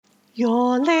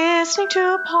You're listening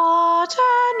to Potter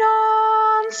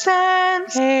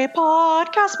Nonsense, a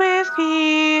podcast with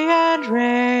Fee and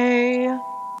Ray.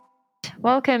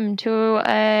 Welcome to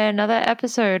another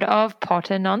episode of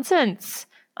Potter Nonsense.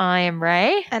 I am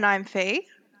Ray. And I'm Fee.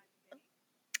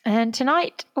 And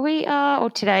tonight or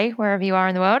today, wherever you are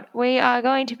in the world, we are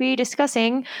going to be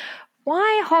discussing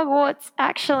why Hogwarts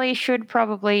actually should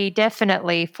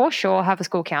definitely, for sure, have a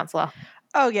school counsellor.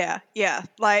 Oh, yeah.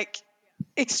 Like,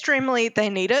 extremely, they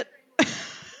need it.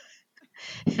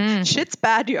 Shit's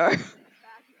bad, yo.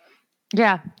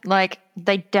 Yeah, like,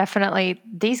 they definitely,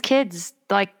 these kids,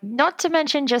 like, not to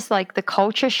mention just, like, the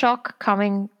culture shock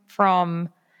coming from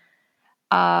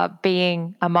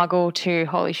being a muggle to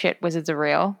holy shit, wizards are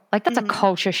real. Like, that's a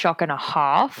culture shock and a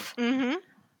half. Mm-hmm.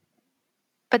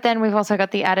 But then we've also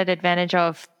got the added advantage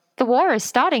of the war is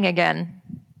starting again.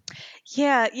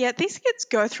 Yeah, these kids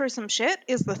go through some shit,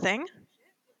 is the thing.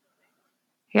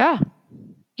 Yeah,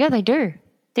 they do.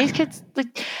 These kids,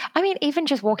 I mean, even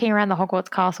just walking around the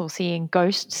Hogwarts castle seeing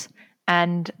ghosts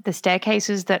and the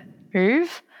staircases that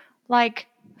move, like,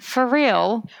 for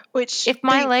real, if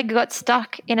my leg got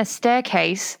stuck in a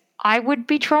staircase, I would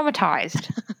be traumatized.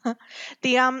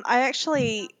 I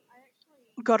actually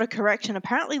got a correction.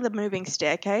 Apparently the moving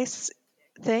staircase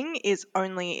thing is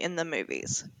only in the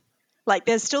movies. Like,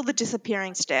 there's still the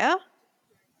disappearing stair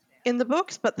in the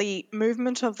books, but the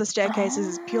movement of the staircases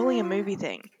is purely a movie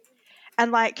thing.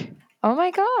 And, like, oh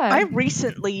my God. I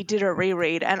recently did a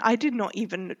reread and I did not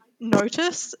even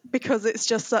notice because it's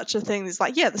just such a thing. It's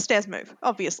like, yeah, the stairs move,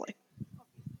 obviously.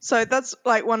 So that's,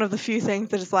 like, one of the few things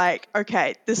that is like,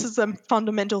 okay, this is a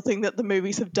fundamental thing that the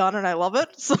movies have done and I love it.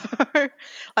 So,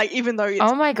 like, even though it's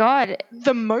oh my God,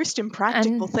 the most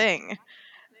impractical thing,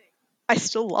 I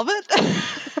still love it.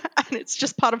 And it's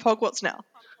just part of Hogwarts now.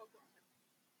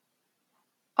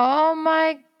 oh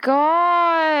my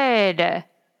God.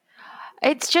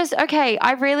 It's just, okay,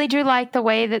 I really do like the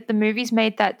way that the movies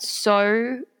made that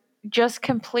so just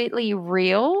completely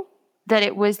real that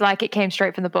it was like it came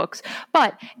straight from the books.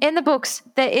 But in the books,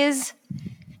 there is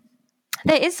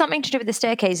something to do with the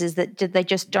staircases that they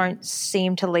just don't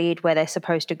seem to lead where they're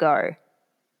supposed to go.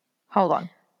 Hold on.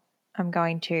 I'm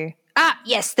going to...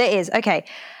 yes, there is. Okay.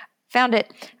 Found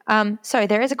it. So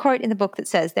there is a quote in the book that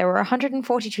says there were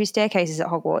 142 staircases at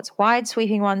Hogwarts, wide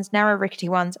sweeping ones, narrow rickety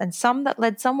ones, and some that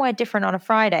led somewhere different on a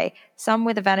Friday, some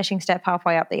with a vanishing step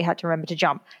halfway up that you had to remember to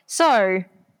jump. So,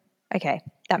 okay,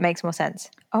 that makes more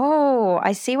sense. Oh,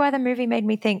 I see why the movie made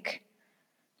me think,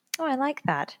 oh, I like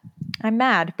that. I'm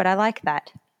mad, but I like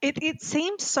that. It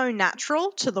seems so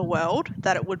natural to the world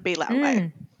that it would be that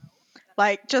way.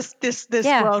 Like, just this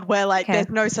world where, like, there's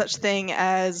no such thing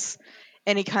as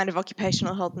any kind of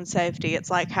occupational health and safety. It's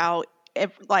like how,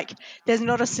 there's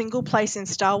not a single place in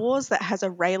Star Wars that has a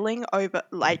railing over,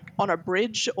 like, on a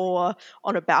bridge or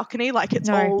on a balcony. Like, it's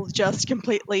all just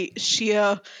completely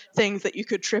sheer things that you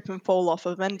could trip and fall off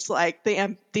of. And it's like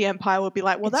the Empire would be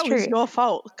like, well, that was your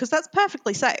fault, because that's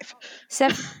perfectly safe.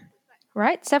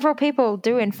 Right? Several people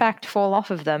do, in fact, fall off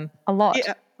of them a lot.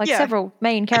 Yeah. Several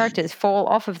main characters fall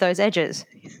off of those edges.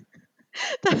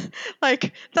 That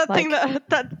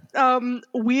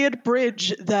weird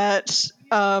bridge that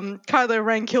Kylo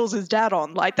Ren kills his dad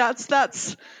on. Like, that's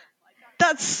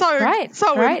so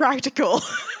impractical.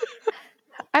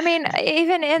 I mean,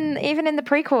 even in the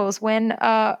prequels, when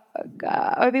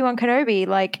Obi-Wan Kenobi,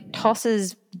 like,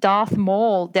 tosses Darth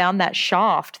Maul down that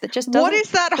shaft, that just doesn't... What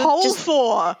is that hole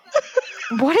for?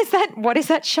 What is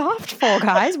that shaft for,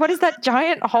 guys? What is that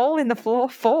giant hole in the floor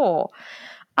for?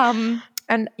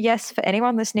 And yes, for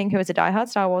anyone listening who is a diehard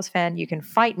Star Wars fan, you can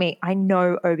fight me. I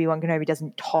know Obi-Wan Kenobi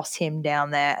doesn't toss him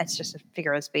down there. It's just a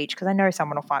figure of speech, because I know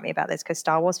someone will fight me about this, because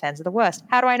Star Wars fans are the worst.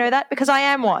 How do I know that? Because I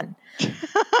am one.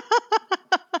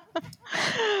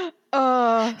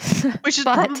 We should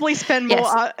probably spend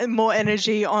more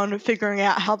energy on figuring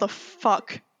out how the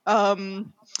fuck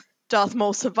Darth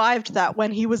Maul survived that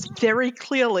when he was very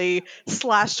clearly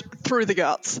slashed through the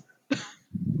guts.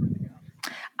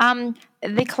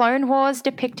 The Clone Wars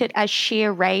depict it as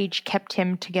sheer rage kept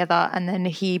him together, and then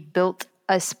he built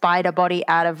a spider body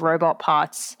out of robot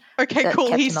parts. Okay,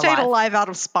 cool. He stayed alive out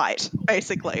of spite,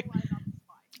 basically.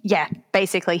 Yeah,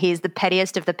 basically, he's the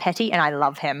pettiest of the petty, and I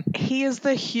love him. He is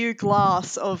the Hugh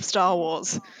Glass of Star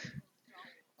Wars.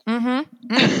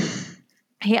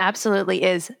 He absolutely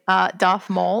is. Darth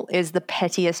Maul is the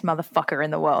pettiest motherfucker in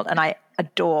the world, and I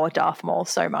adore Darth Maul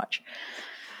so much.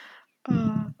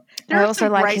 I also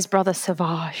like his brother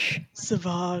Savage.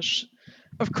 Savage.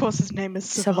 Of course his name is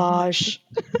Savage.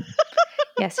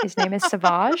 Yes, his name is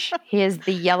Savage. He is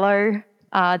the yellow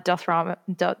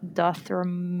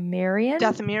Dothromirian.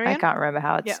 I can't remember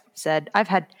how it's said.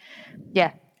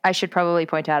 I should probably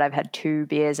point out I've had 2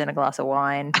 beers and a glass of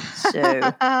wine. So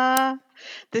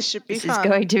this should be fun. This is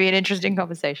going to be an interesting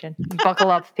conversation. Buckle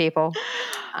up, people.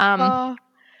 There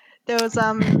was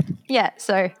yeah,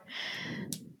 so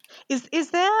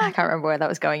is there I can't remember where that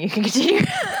was going. You can continue.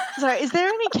 Sorry, is there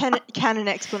any canon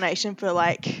explanation for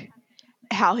like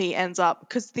how he ends up,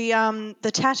 because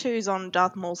the tattoos on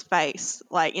Darth Maul's face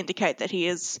like indicate that he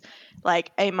is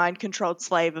like a mind-controlled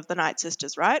slave of the Night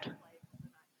Sisters, right?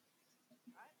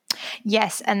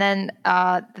 Yes, and then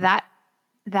that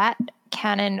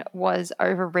canon was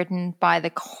overridden by the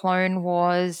Clone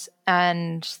Wars,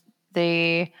 and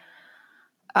the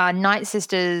Night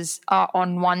Sisters are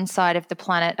on one side of the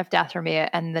planet of Dathomir,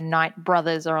 and the Night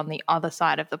Brothers are on the other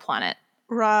side of the planet.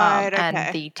 Right, okay.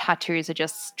 And the tattoos are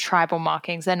just tribal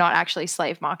markings. They're not actually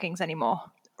slave markings anymore.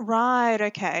 Right,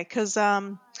 okay. Because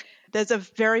there's a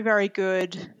very, very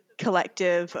good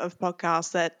collective of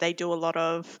podcasts that they do a lot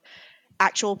of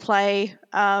actual play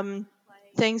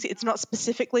things. It's not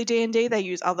specifically D&D. They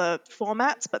use other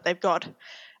formats, but they've got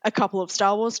a couple of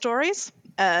Star Wars stories,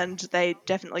 and they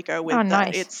definitely go with that.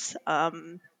 Nice. It's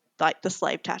like the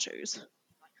slave tattoos.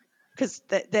 Because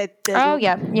there's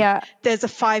a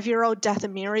 5-year-old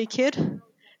Dathomiri kid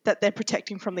that they're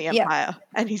protecting from the Empire,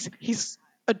 and he's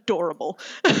adorable.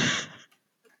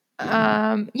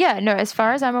 As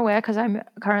far as I'm aware, because I'm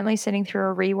currently sitting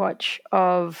through a rewatch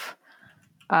of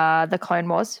the Clone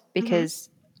Wars, because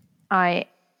I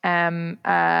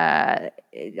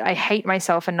hate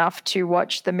myself enough to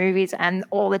watch the movies and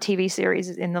all the TV series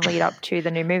in the lead up to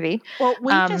the new movie. Well,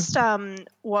 we just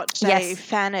watched a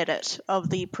fan edit of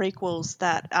the prequels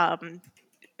that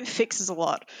fixes a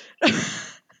lot.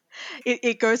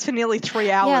 It goes for nearly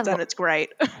 3 hours, and it's great.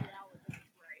 There's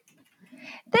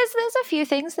a few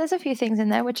things. There's a few things in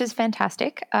there, which is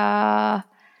fantastic. Padme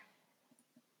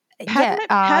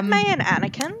and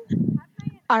Anakin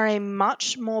are a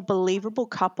much more believable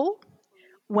couple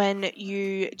when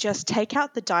you just take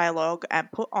out the dialogue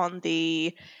and put on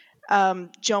the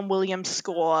John Williams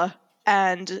score,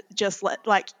 and just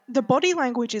the body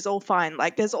language is all fine.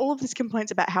 Like, there's all of these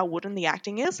complaints about how wooden the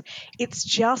acting is. It's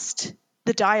just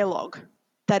the dialogue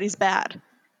that is bad.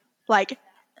 Like,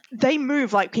 they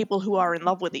move like people who are in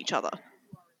love with each other.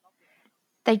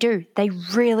 They do. They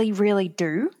really, really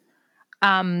do.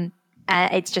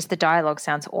 It's just the dialogue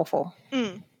sounds awful.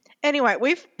 Anyway,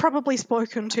 we've probably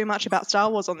spoken too much about Star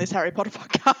Wars on this Harry Potter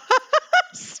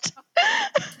podcast.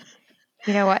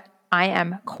 You know what? I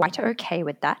am quite okay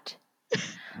with that.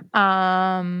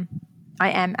 I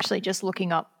am actually just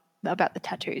looking up about the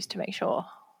tattoos to make sure.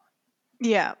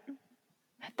 Yeah.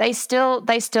 They still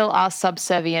are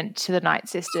subservient to the Night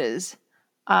Sisters.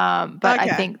 But okay.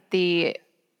 I think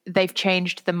they've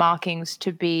changed the markings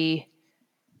to be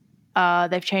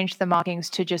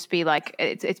just be like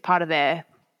it's part of their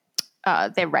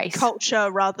race. Culture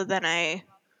rather than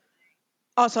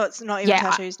so it's not even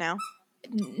tattoos now?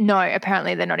 No,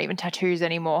 apparently they're not even tattoos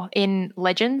anymore. In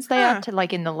Legends they are,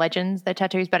 in the Legends they're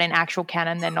tattoos, but in actual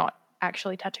canon they're not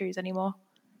actually tattoos anymore.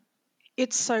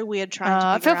 It's so weird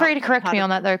trying to feel free to correct me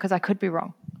on that though, because I could be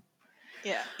wrong.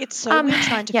 Yeah, it's so weird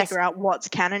trying to figure out what's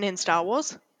canon in Star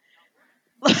Wars.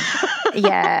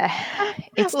 Yeah,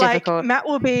 it's difficult. Matt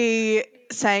will be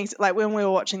saying, like, when we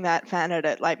were watching that fan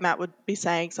edit, like, Matt would be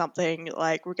saying something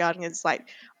like regarding it's like,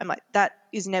 I'm like, that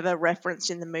is never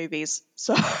referenced in the movies.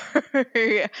 So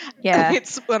yeah,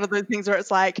 it's one of those things where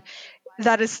it's like,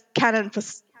 that is canon for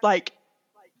like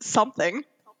something,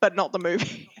 but not the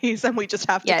movies, and we just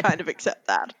have to kind of accept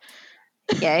that.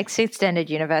 Yeah, extended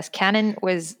universe canon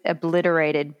was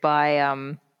obliterated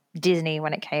by Disney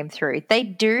when it came through. They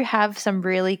do have some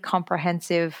really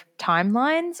comprehensive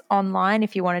timelines online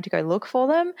if you wanted to go look for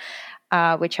them,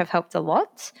 which have helped a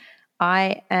lot.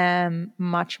 I am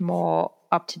much more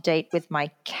up to date with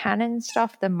my canon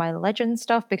stuff than my Legends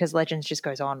stuff, because Legends just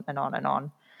goes on and on and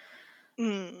on.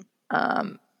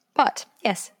 But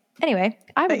yes, anyway,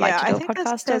 I would like to do a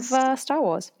podcast of Star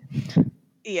Wars.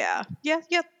 Yeah,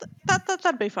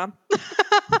 that'd be fun.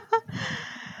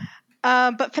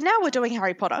 But for now, we're doing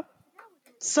Harry Potter.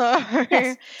 So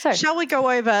shall we go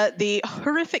over the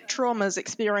horrific traumas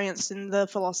experienced in the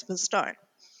Philosopher's Stone?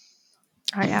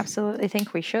 I absolutely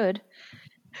think we should.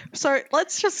 So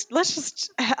let's just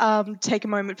take a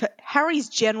moment for Harry's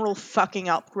general fucking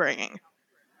upbringing.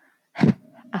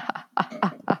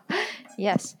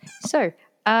 Yes. So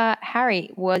Harry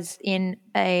was in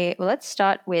let's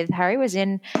start with Harry was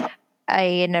in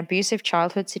an abusive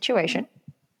childhood situation.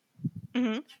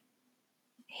 Mm-hmm.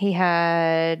 He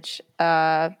had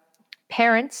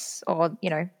parents, or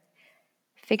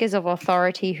figures of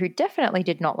authority who definitely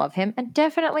did not love him and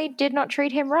definitely did not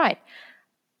treat him right.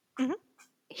 Mm-hmm.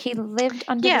 He lived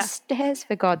under the stairs,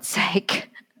 for God's sake.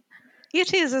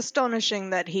 It is astonishing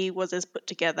that he was as put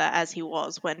together as he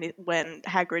was when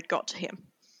Hagrid got to him.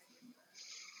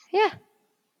 Yeah.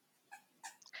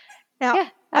 Now, yeah,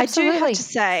 absolutely. I do have to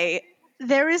say,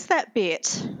 there is that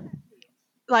bit,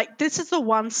 like, this is the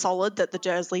one solid that the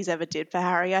Dursleys ever did for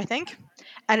Harry, I think.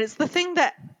 And it's the thing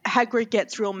that Hagrid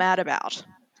gets real mad about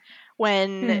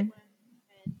when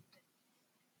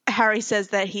Harry says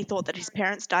that he thought that his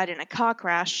parents died in a car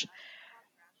crash.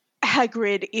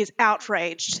 Hagrid is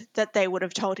outraged that they would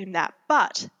have told him that.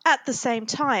 But at the same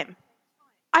time,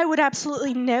 I would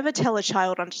absolutely never tell a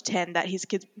child under 10 that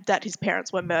his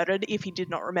parents were murdered if he did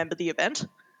not remember the event.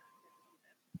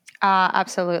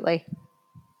 Absolutely.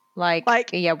 Like,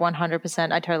 yeah,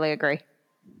 100%. I totally agree.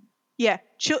 Yeah,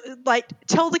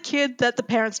 tell the kid that the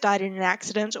parents died in an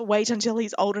accident. Wait until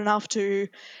he's old enough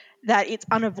that it's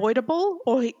unavoidable,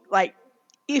 or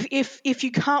if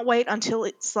you can't wait until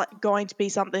it's like going to be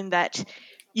something that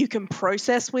you can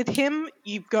process with him,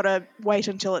 you've got to wait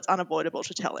until it's unavoidable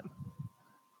to tell him.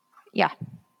 Yeah,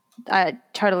 I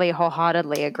totally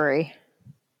wholeheartedly agree.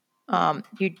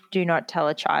 You do not tell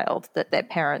a child that their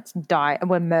parents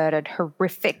were murdered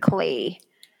horrifically.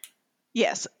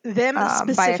 Yes, them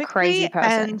specifically, by a crazy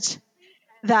person, and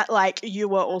that like you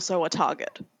were also a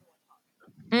target.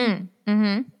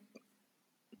 Mm-hmm.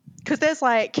 Because there's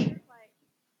like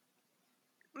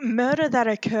murder that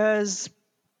occurs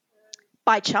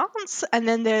by chance, and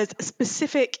then there's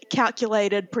specific,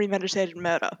 calculated, premeditated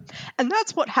murder. And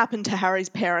that's what happened to Harry's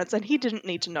parents, and he didn't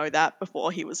need to know that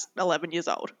before he was 11 years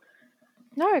old.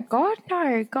 No,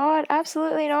 God,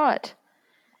 absolutely not.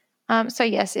 So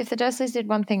yes, if the Dursleys did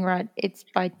one thing right, it's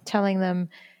by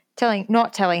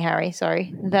not telling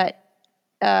Harry, that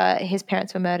his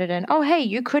parents were murdered, and oh hey,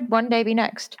 you could one day be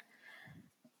next.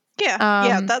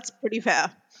 Yeah, that's pretty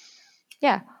fair.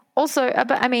 Yeah. Also,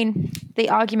 but I mean, the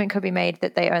argument could be made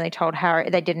that they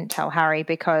didn't tell Harry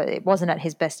because it wasn't at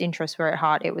his best interest were at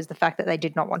heart. It was the fact that they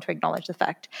did not want to acknowledge the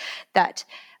fact that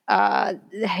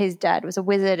his dad was a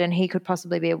wizard and he could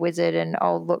possibly be a wizard, and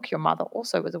oh look, your mother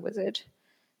also was a wizard.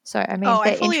 So I mean, their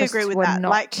I fully interests agree with were that. Not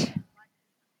like,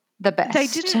 the best.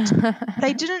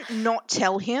 They didn't not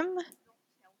tell him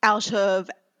out of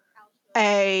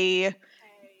a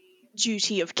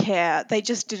duty of care. They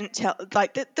just didn't tell,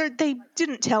 like they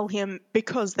didn't tell him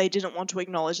because they didn't want to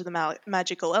acknowledge the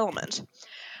magical element.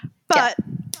 But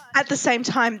at the same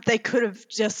time, they could have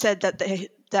just said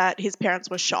that his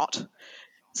parents were shot.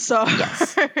 So,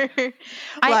 yes.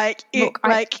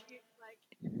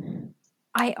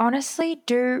 I honestly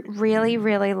do really,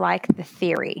 really like the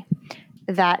theory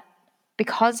that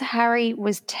because Harry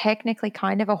was technically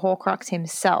kind of a Horcrux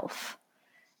himself,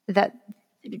 that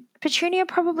Petunia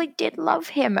probably did love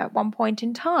him at one point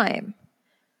in time.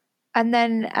 And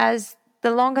then as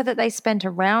the longer that they spent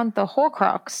around the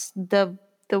Horcrux,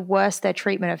 the worse their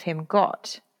treatment of him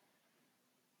got.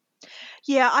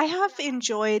 Yeah, I have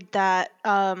enjoyed that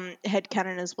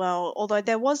headcanon as well. Although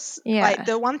there was, like,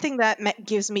 the one thing that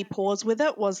gives me pause with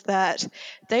it was that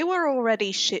they were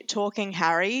already shit-talking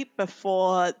Harry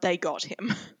before they got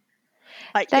him.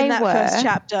 Like, in that first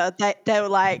chapter, they were,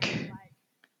 like,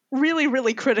 really,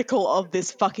 really critical of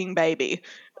this fucking baby.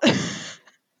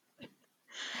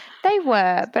 They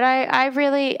were, but I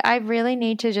really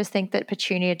need to just think that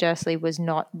Petunia Dursley was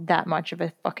not that much of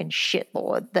a fucking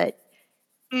shitlord that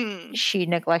she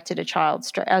neglected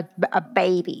a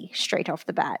baby straight off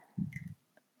the bat.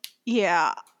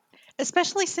 Yeah,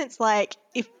 especially since, like,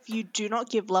 if you do not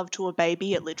give love to a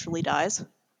baby, it literally dies.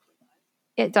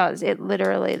 It does. It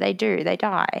literally, they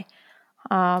die.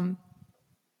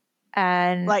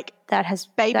 And like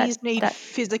babies need that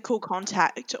physical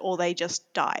contact or they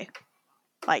just die.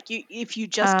 Like if you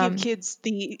just give kids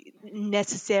the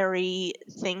necessary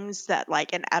things that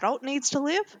like an adult needs to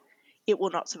live, it will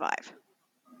not survive.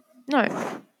 No.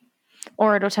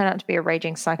 Or it'll turn out to be a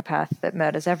raging psychopath that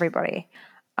murders everybody.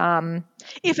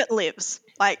 If it lives,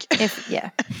 like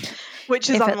which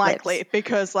is unlikely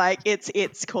because like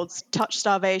it's called touch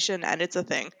starvation and it's a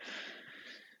thing.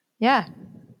 Yeah.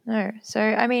 No. So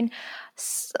I mean,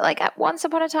 like at once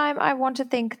upon a time, I want to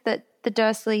think that the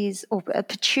Dursleys, or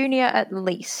Petunia at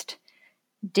least,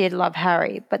 did love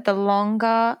Harry, but the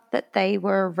longer that they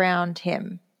were around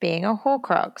him, being a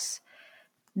Horcrux,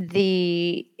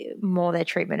 the more their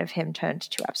treatment of him turned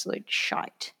to absolute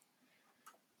shite.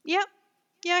 Yep.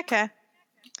 Yeah, okay.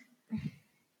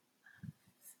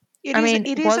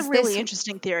 It is a really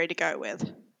interesting theory to go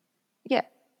with. Yeah.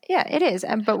 Yeah, it is.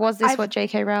 But was this what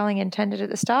J.K. Rowling intended at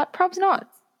the start? Probs not.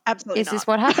 Absolutely Is not. This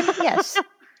what happened? Yes.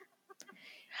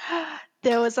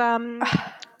 There was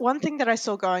one thing that I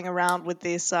saw going around with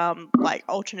this like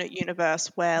alternate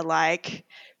universe where like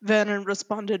Vernon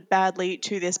responded badly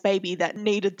to this baby that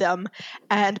needed them,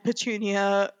 and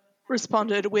Petunia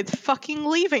responded with fucking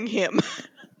leaving him.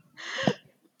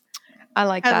 I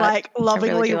like and that. like I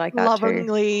really do like that too.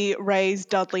 lovingly raised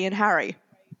Dudley and Harry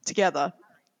together,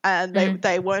 and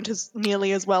they weren't as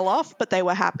nearly as well off, but they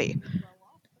were happy.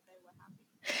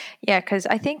 Yeah, because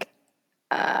I think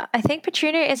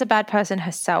Petunia is a bad person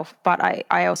herself, but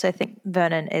I also think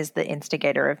Vernon is the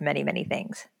instigator of many, many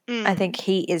things. I think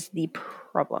he is the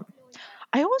problem.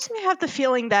 I also have the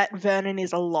feeling that Vernon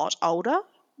is a lot older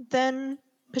than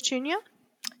Petunia.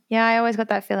 Yeah, I always got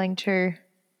that feeling too.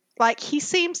 Like, he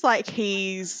seems like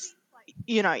he's,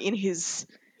 in his,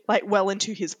 like, well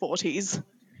into his 40s.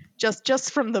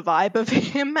 Just from the vibe of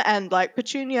him. And, like,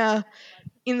 Petunia,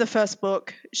 in the first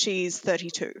book, she's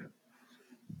 32.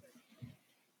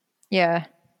 Yeah.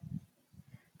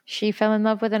 She fell in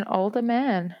love with an older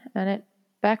man, and it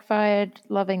backfired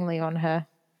lovingly on her.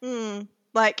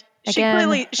 Like,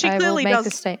 Again, she clearly make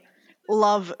does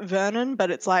love Vernon,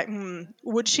 but it's like,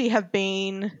 would she have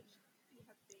been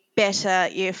better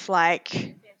if,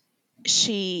 like,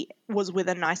 she was with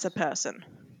a nicer person?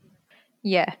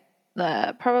 Yeah.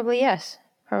 Probably yes.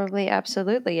 Probably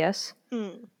absolutely yes.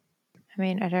 I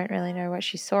mean, I don't really know what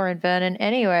she saw in Vernon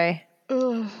anyway.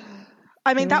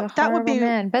 I mean, that would be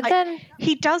man. But like, then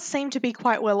he does seem to be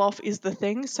quite well off is the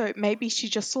thing, so maybe she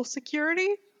just saw security.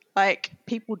 Like,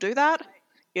 people do that.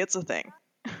 It's a thing.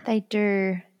 They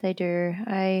do.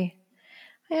 I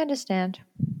understand.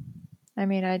 I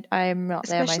mean, I'm not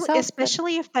there myself.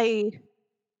 Especially if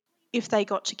they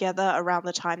got together around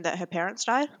the time that her parents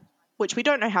died, which we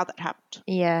don't know how that happened.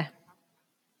 Yeah.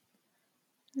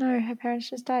 No, her parents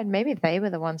just died. Maybe they were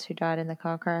the ones who died in the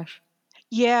car crash.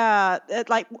 Yeah,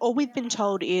 like, all we've been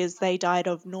told is they died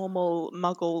of normal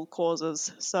Muggle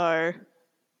causes, so...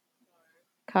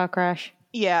 Car crash.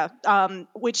 Yeah,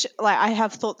 which, like, I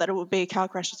have thought that it would be a car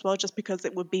crash as well, just because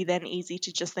it would be then easy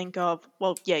to just think of,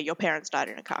 well, yeah, your parents died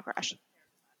in a car crash.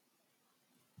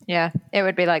 Yeah, it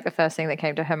would be like the first thing that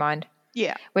came to her mind.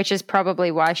 Yeah. Which is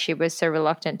probably why she was so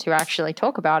reluctant to actually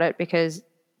talk about it, because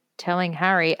telling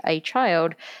Harry, a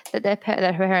child, that that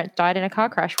her parents died in a car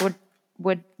crash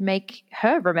would make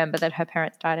her remember that her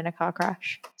parents died in a car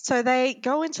crash. So they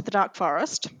go into the Dark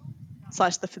Forest /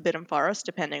 the Forbidden Forest,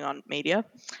 depending on media.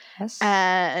 Yes.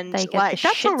 And they get like, the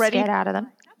shit scared out of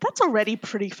them. That's already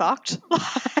pretty fucked.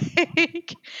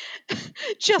 Like,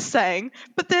 just saying.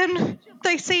 But then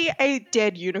they see a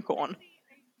dead unicorn.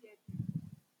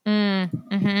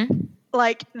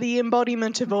 Like, the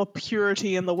embodiment of all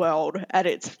purity in the world, and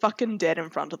it's fucking dead in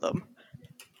front of them.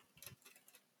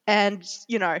 And,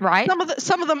 right?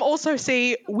 Some of them also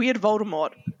see weird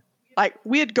Voldemort. Like,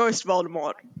 weird ghost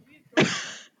Voldemort.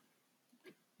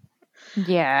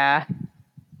 Yeah.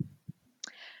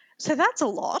 So that's a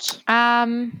lot.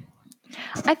 I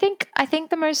think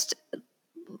the most,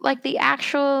 like, the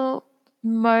actual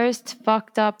most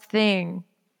fucked up thing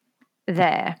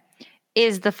there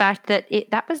is the fact that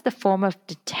that was the form of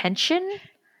detention.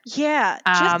 Yeah.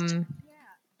 Just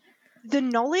the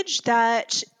knowledge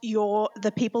that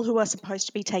the people who are supposed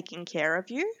to be taking care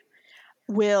of you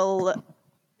will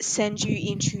send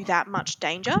you into that much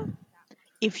danger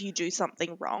if you do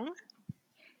something wrong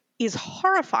is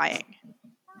horrifying.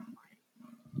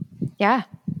 Yeah.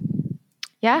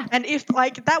 Yeah. And if,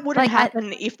 like, that wouldn't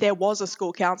happen if there was a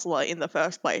school counselor in the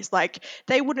first place. Like,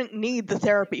 they wouldn't need the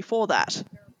therapy for that,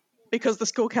 because the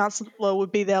school counselor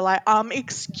would be there like,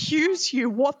 excuse you,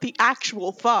 what the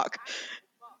actual fuck?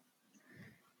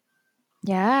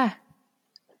 Yeah.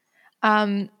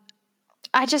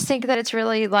 I just think that it's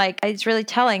really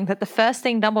telling that the first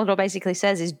thing Dumbledore basically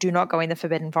says is, do not go in the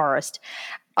Forbidden Forest.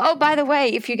 Oh, by the way,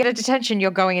 if you get a detention, you're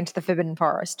going into the Forbidden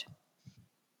Forest.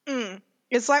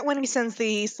 It's like when he sends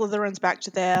the Slytherins back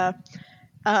to their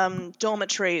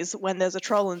dormitories when there's a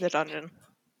troll in the dungeon.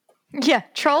 Yeah,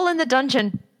 troll in the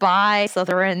dungeon. Bye,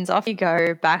 Slytherins. Off you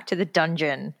go, back to the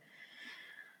dungeon.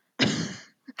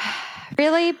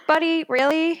 Really, buddy?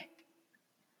 Really?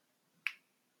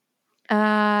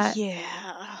 Yeah.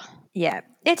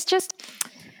 It's just...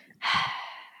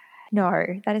 No,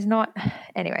 that is not...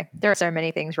 Anyway, there are so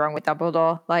many things wrong with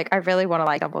Dumbledore. Like, I really want to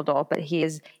like Dumbledore, but he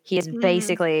is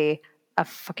basically a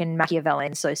fucking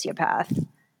Machiavellian sociopath.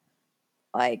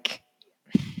 Like...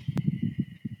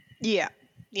 Yeah.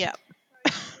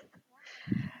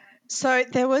 So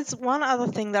there was one other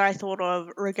thing that I thought of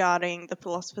regarding the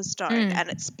Philosopher's Stone, and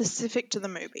it's specific to the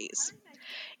movies,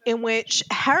 in which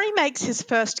Harry makes his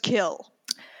first kill.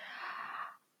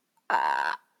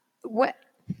 What?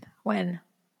 When?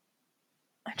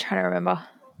 I'm trying to remember.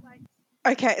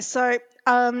 Okay, so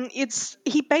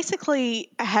he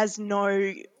basically has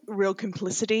no real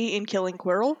complicity in killing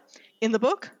Quirrell in the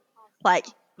book. Like,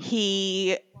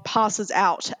 he passes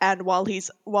out, and while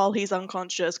he's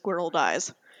unconscious, Quirrell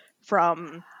dies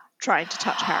from trying to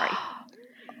touch Harry.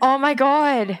 Oh my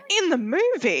god! In the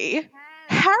movie,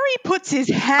 Harry puts his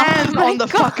hands on the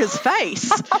fucker's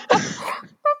face. I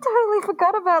totally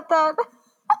forgot about that.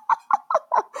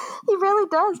 He really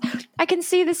does. I can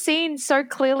see the scene so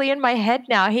clearly in my head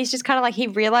now. He's just kind of like, he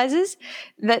realizes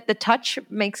that the touch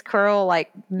makes Quirrell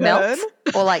like melt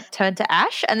or like turn to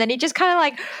ash, and then he just kind of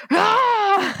like,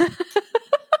 ah!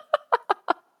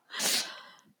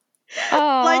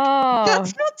 Like,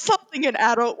 that's not something an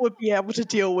adult would be able to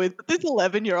deal with. But this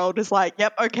 11-year-old is like,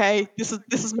 yep, okay, this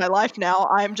is my life now.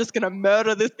 I'm just gonna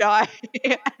murder this guy,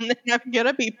 and then I'm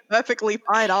gonna be perfectly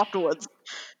fine afterwards.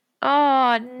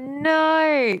 Oh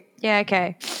no! Yeah,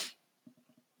 okay.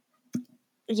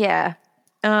 Yeah.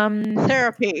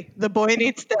 Therapy. The boy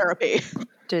needs therapy.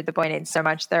 Dude, the boy needs so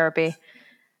much therapy.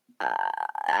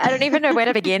 I don't even know where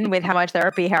to begin with how much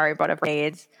therapy Harry Potter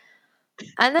needs.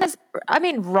 And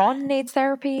Ron needs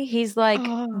therapy. He's like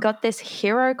got this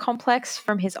hero complex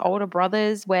from his older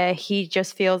brothers where he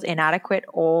just feels inadequate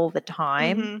all the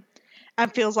time. Mm-hmm.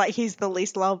 And feels like he's the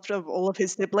least loved of all of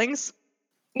his siblings.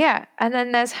 Yeah. And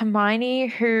then there's Hermione,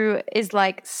 who is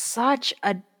like such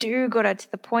a do-gooder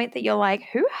to the point that you're like,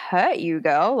 who hurt you,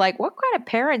 girl? Like, what kind of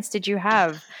parents did you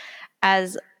have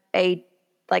as a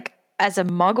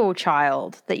muggle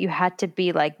child that you had to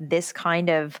be like this kind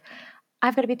of,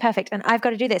 I've got to be perfect and I've got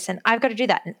to do this and I've got to do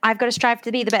that and I've got to strive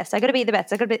to be the best. I've got to be the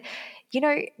best. I've got to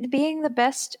be, being the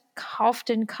best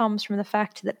often comes from the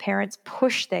fact that parents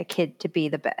push their kid to be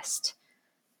the best.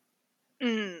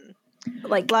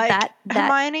 Like that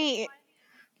Hermione,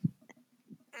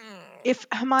 if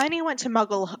Hermione went to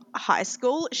Muggle high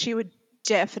school, she would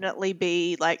definitely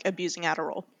be like abusing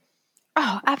Adderall.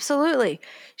 Oh, absolutely.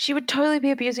 She would totally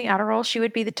be abusing Adderall. She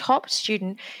would be the top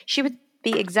student. She would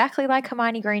be exactly like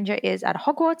Hermione Granger is at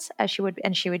Hogwarts,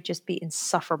 and she would just be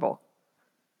insufferable.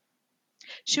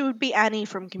 She would be Annie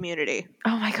from Community.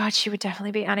 Oh my god, she would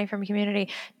definitely be Annie from Community.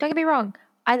 Don't get me wrong,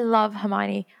 I love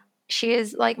Hermione. She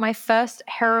is like my first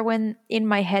heroine in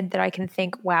my head that I can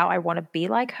think, wow, I want to be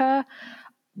like her.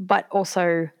 But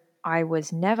also, I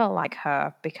was never like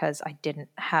her because I didn't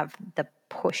have the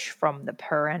push from the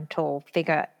parental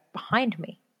figure behind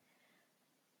me.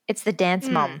 It's the dance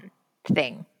mom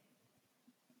thing.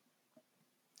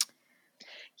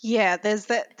 Yeah, there's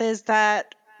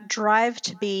that drive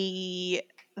to be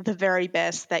the very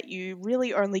best that you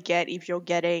really only get if you're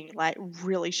getting like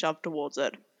really shoved towards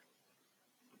it.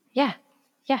 Yeah.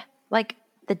 Yeah. Like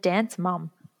the dance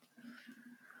mom.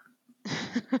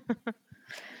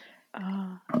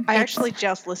 I actually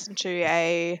just listened to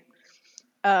a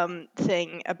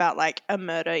thing about like a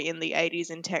murder in the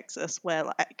 80s in Texas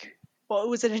where it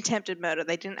was an attempted murder.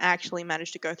 They didn't actually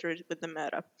manage to go through with the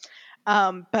murder.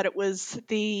 But it was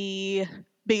the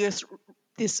biggest.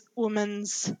 This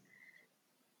woman's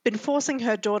been forcing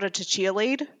her daughter to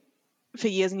cheerlead for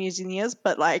years and years and years,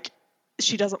 but like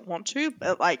she doesn't want to,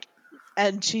 but like,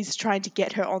 and she's trying to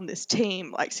get her on this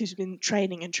team. Like, she's been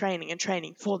training and training and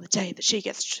training for the day that she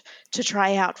gets to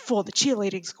try out for the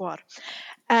cheerleading squad.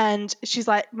 And she's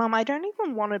like, Mum, I don't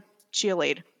even want to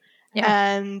cheerlead.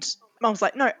 Yeah. And Mum's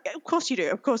like, no, of course you do.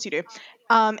 Of course you do.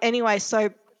 Anyway, so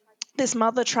this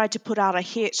mother tried to put out a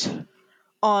hit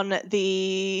on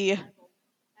the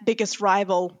biggest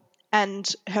rival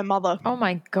and her mother. Oh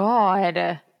my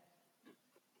god.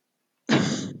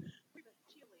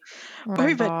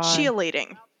 Over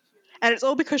cheerleading. And it's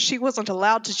all because she wasn't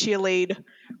allowed to cheerlead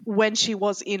when she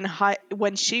was in high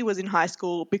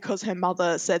school because her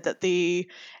mother said that the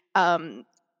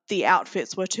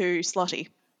outfits were too slutty.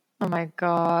 Oh my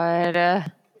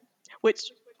god. Which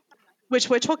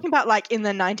we're talking about like in the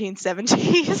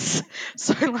 1970s.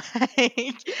 So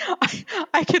like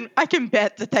I can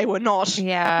bet that they were not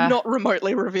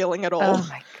remotely revealing at all. Oh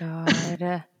my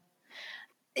god.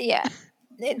 Yeah.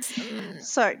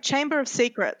 So, Chamber of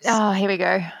Secrets. Oh, here we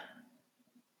go.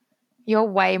 You're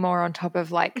way more on top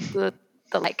of like the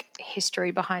like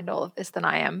history behind all of this than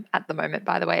I am at the moment,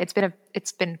 by the way.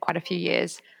 It's been quite a few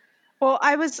years. Well,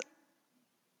 it's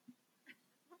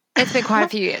been quite a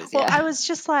few years. Well, I was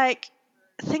just like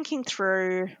thinking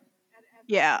through,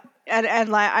 and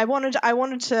like I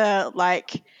wanted to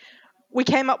like, we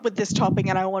came up with this topic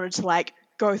and I wanted to like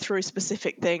go through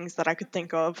specific things that I could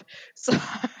think of. So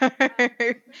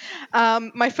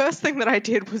my first thing that I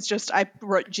did was just I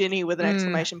wrote Ginny with an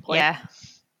exclamation point. Yeah.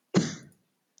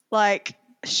 Like,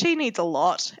 she needs a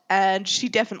lot and she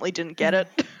definitely didn't get it.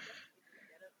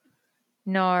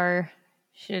 No,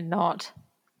 she did not.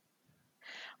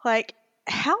 Like,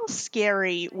 how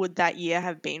scary would that year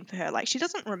have been for her? Like, she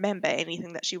doesn't remember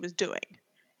anything that she was doing.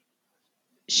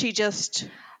 She just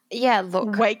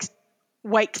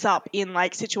wakes up in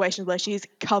like situations where she's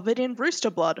covered in rooster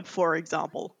blood, for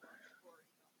example.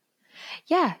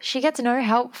 Yeah, she gets no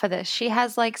help for this. She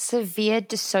has like severe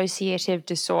dissociative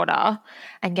disorder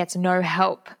and gets no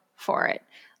help for it.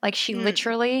 Like she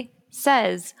literally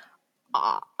says,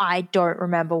 I don't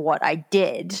remember what I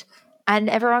did. And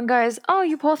everyone goes, oh,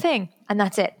 you poor thing. And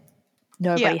that's it.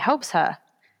 Nobody helps her.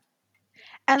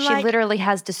 And she literally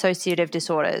has dissociative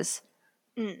disorders.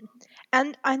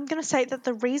 And I'm going to say that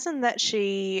the reason that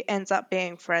she ends up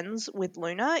being friends with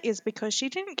Luna is because she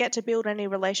didn't get to build any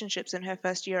relationships in her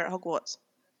first year at Hogwarts.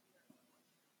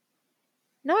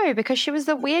 No, because she was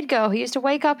the weird girl who used to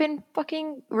wake up in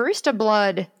fucking rooster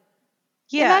blood.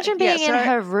 Yeah. Imagine being in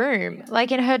her room,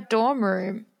 like in her dorm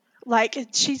room. Like,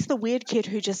 she's the weird kid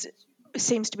who just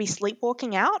seems to be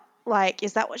sleepwalking out. Like,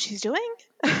 is that what she's doing?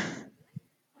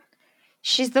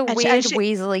 She's the weird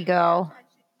Weasley girl.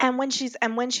 And when she's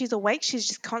awake, she's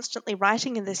just constantly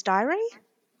writing in this diary.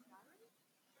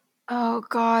 Oh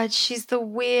God, she's the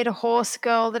weird horse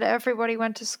girl that everybody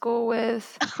went to school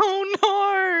with.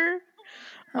 Oh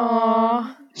no.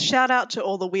 Oh, shout out to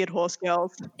all the weird horse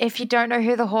girls. If you don't know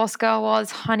who the horse girl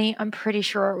was, honey, I'm pretty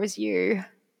sure it was you.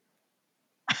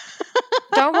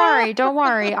 Don't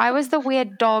worry. I was the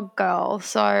weird dog girl,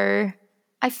 so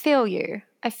I feel you.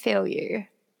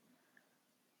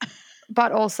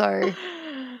 But also,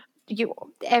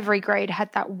 every grade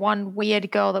had that one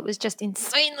weird girl that was just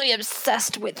insanely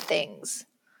obsessed with things.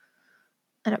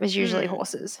 And it was usually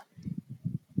horses.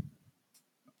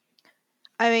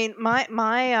 I mean,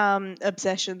 my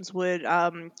obsessions would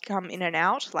come in and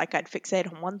out. Like, I'd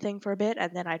fixate on one thing for a bit,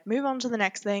 and then I'd move on to the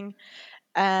next thing,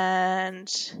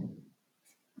 and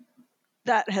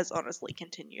that has honestly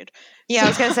continued. Yeah, I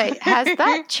was going to say, has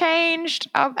that changed?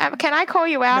 Can I call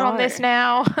you out on this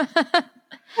now?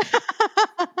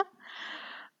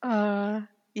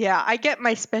 Yeah, I get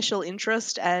my special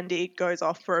interest, and it goes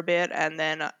off for a bit, and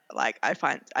then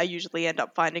I usually end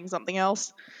up finding something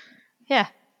else. Yeah.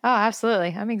 Oh,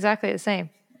 absolutely. I'm exactly the same.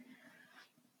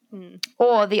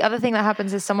 Or the other thing that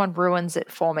happens is someone ruins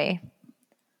it for me.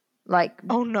 Like,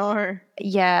 oh no.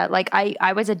 Yeah, like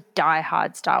I was a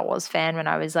diehard Star Wars fan when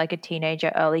I was like a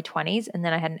teenager, early 20s, and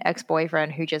then I had an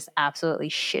ex-boyfriend who just absolutely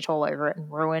shit all over it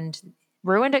and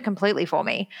ruined it completely for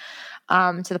me.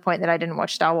 To the point that I didn't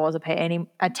watch Star Wars or pay any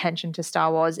attention to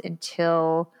Star Wars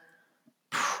until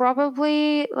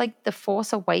probably like The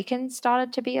Force Awakens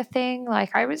started to be a thing.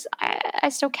 Like I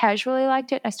still casually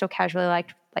liked it. I still casually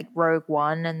liked like Rogue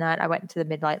One and that. I went into the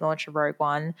midnight launch of Rogue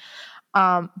One.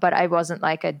 But I wasn't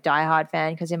like a diehard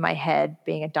fan because in my head,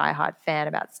 being a diehard fan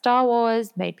about Star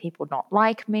Wars made people not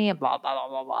like me and blah, blah,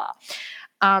 blah, blah,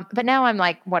 blah. But now I'm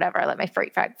like, whatever, I let my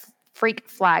freak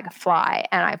flag fly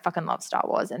and I fucking love Star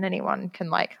Wars and anyone can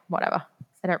like, whatever.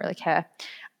 I don't really care.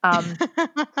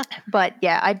 But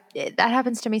yeah, that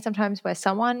happens to me sometimes where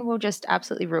someone will just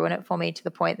absolutely ruin it for me to the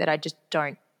point that I just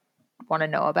don't want to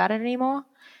know about it anymore,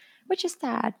 which is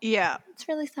sad. Yeah. It's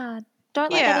really sad.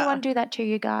 Don't let anyone do that to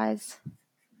you guys.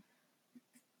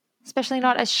 Especially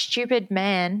not a stupid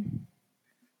man.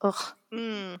 Ugh.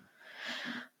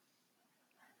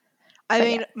 I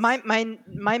mean,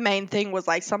 my main thing was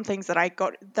like some things that I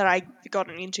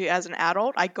gotten into as an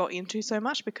adult. I got into so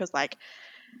much because like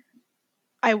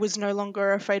I was no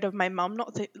longer afraid of my mum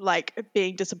not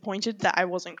being disappointed that I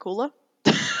wasn't cooler.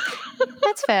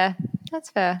 That's fair.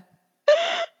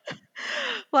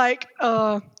 Like,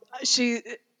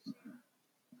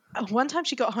 one time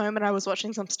she got home and I was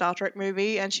watching some Star Trek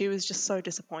movie and she was just so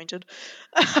disappointed.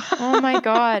 Oh my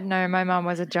God. No, my mum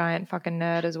was a giant fucking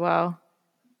nerd as well.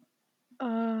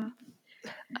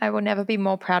 I will never be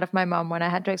more proud of my mum when I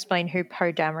had to explain who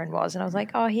Poe Dameron was. And I was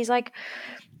like, oh, he's like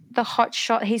the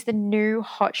hotshot. He's the new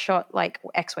hotshot like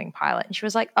X-Wing pilot. And she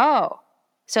was like, oh,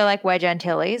 so like we're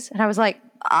Gentillies. And I was like,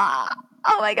 oh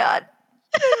my God.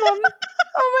 Mom,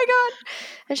 oh my God.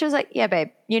 And she was like, yeah, babe,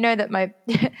 you know that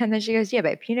and then she goes, yeah,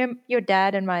 babe, you know your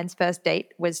dad and mine's first date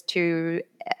was to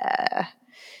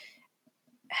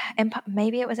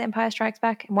maybe it was Empire Strikes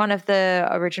Back, one of the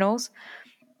originals.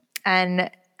 And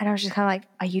I was just kind of like,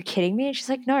 are you kidding me? And she's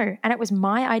like, no. And it was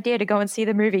my idea to go and see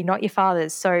the movie, not your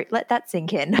father's. So let that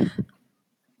sink in.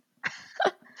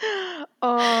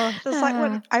 Oh, it's like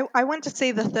when I went to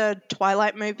see the third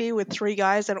Twilight movie with 3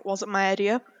 guys and it wasn't my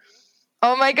idea.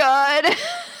 Oh my God.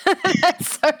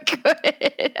 That's so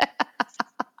good.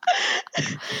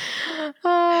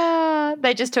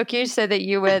 They just took you so that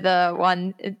you were the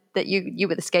one that you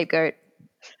were the scapegoat.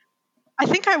 I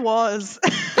think I was.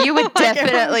 You were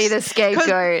definitely the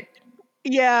scapegoat.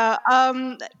 Yeah.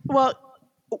 Well,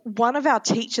 one of our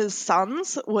teacher's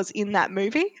sons was in that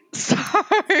movie. So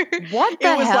what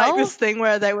the it was hell? like this thing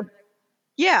where they were.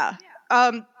 Yeah.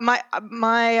 My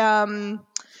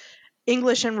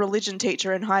English and religion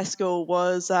teacher in high school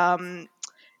was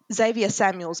Xavier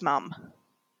Samuel's mum.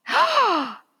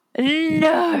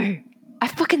 No. I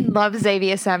fucking love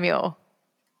Xavier Samuel.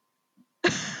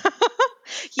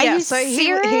 Yeah, Are you so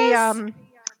serious?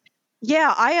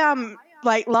 I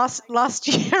like last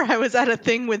year I was at a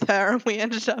thing with her and we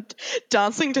ended up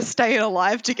dancing to Stay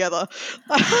Alive together.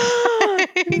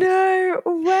 No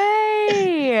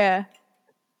way.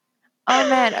 Oh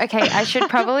man, okay, I should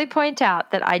probably point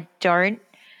out that I don't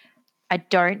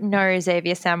know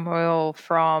Xavier Samuel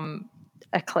from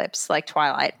Eclipse, like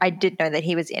Twilight. I did know that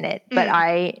he was in it, but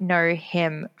I know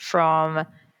him from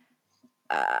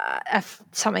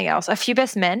something else. A Few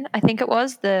Best Men, I think it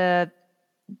was the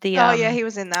oh yeah, he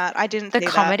was in that. I didn't the see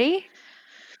comedy.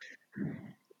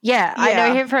 Yeah, I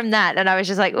know him from that, and I was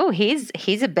just like, oh, he's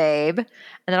a babe, and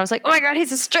then I was like, oh my god,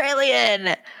 he's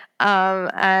Australian,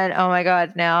 and oh my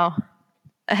god, now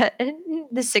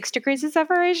the 6 degrees of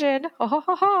separation.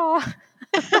 I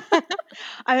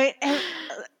mean,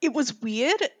 it was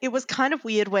weird. It was kind of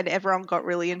weird when everyone got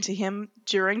really into him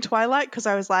during Twilight because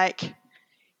I was like,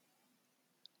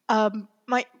 one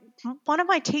of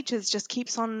my teachers just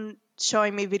keeps on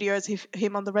showing me videos of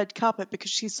him on the red carpet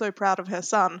because she's so proud of her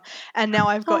son, and now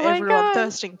I've got everyone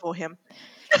thirsting for him.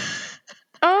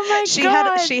 Oh my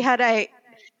god! She had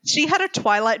a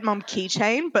Twilight mom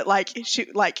keychain, but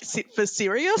for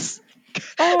serious.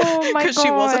 Oh my god! Because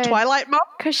she was a Twilight mom.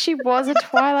 Because she was a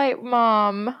Twilight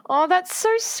mom. Oh, that's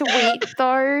so sweet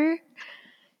though.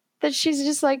 That she's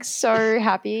just like so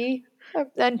happy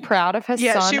and proud of her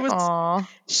son. She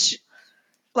was.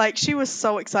 She was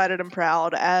so excited and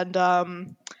proud, and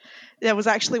there was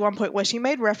actually one point where she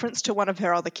made reference to one of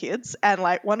her other kids, and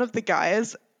like one of the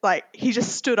guys, like he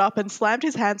just stood up and slammed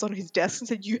his hands on his desk and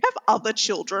said, "You have other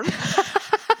children."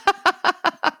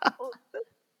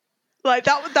 Like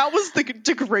that was the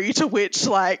degree to which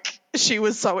like she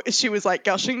was like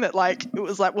gushing that like it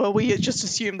was like, well, we just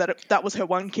assumed that that was her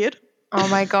one kid. Oh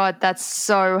my god, that's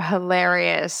so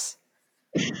hilarious.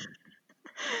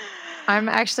 I'm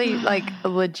actually like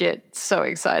legit so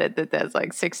excited that there's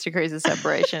like 6 degrees of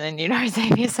separation and you know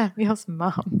Xavier Samuel's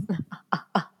mum.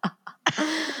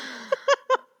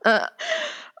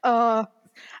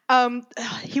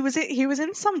 He was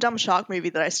in some dumb shark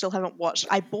movie that I still haven't watched.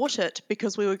 I bought it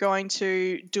because we were going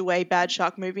to do a bad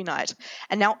shark movie night,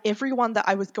 and now everyone that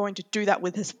I was going to do that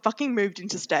with has fucking moved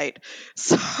interstate.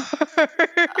 So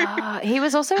he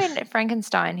was also in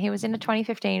Frankenstein. He was in a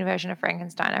 2015 version of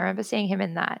Frankenstein. I remember seeing him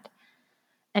in that,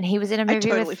 and he was in a movie. I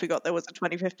totally forgot there was a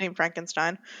 2015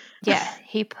 Frankenstein. Yeah,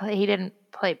 he didn't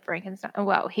play Frankenstein.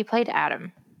 Well, he played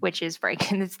Adam, which is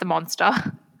Frankenstein. It's the monster.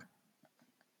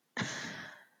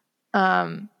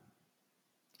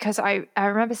 Because I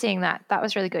remember seeing that. That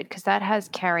was really good because that has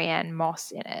Carrie-Anne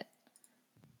Moss in it.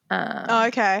 Oh,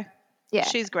 okay. Yeah.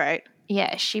 She's great.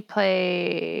 Yeah, she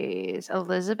plays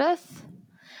Elizabeth.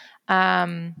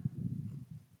 Yeah,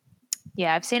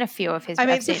 I've seen a few of his. I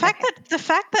mean, the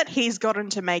fact that he's gotten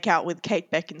to make out with Kate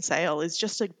Beckinsale is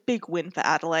just a big win for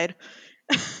Adelaide.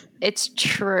 It's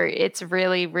true. It's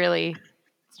really, really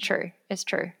true. It's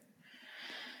true.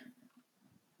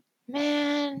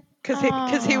 Man.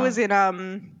 Because he was in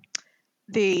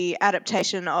the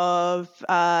adaptation of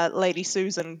Lady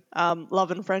Susan, Love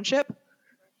and Friendship.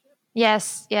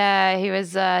 Yes, yeah, he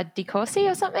was De Courcy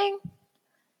or something?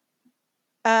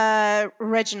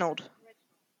 Reginald.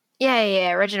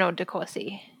 Yeah, Reginald De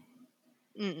Courcy.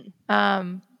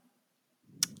 Oh,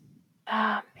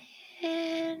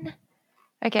 man.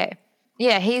 Okay.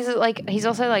 Yeah, he's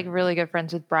also like really good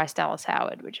friends with Bryce Dallas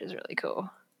Howard, which is really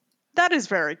cool. That is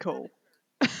very cool.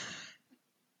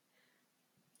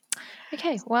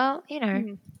 Okay, well, you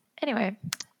know. Anyway,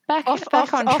 back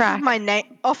on track.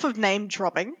 Off of name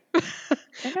dropping.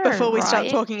 Before we start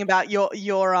talking about your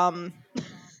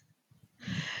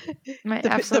my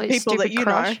absolute the people that you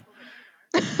crush.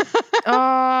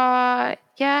 know.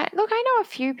 Yeah. Look, I know a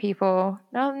few people.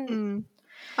 I'm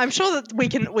sure that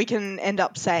we can end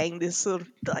up saying this sort of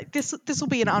like this will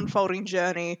be an unfolding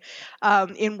journey,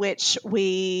 in which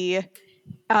we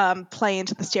play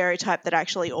into the stereotype that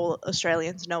actually all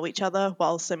Australians know each other,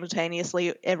 while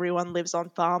simultaneously everyone lives on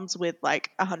farms with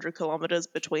like 100 kilometers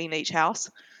between each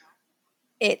house.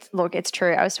 It's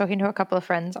true. I was talking to a couple of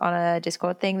friends on a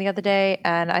Discord thing the other day,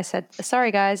 and I said,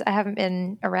 sorry guys, I haven't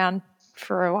been around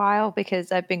for a while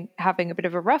because I've been having a bit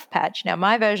of a rough patch. Now,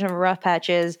 my version of a rough patch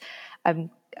is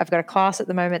I'm I've got a class at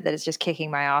the moment that is just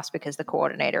kicking my ass because the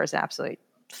coordinator is an absolute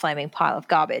flaming pile of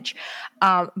garbage.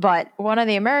 But one of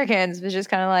the Americans was just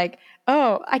kind of like,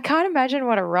 oh, I can't imagine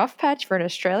what a rough patch for an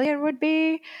Australian would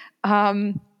be.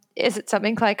 Is it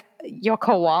something like your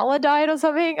koala died or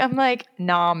something? I'm like,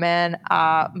 nah, man.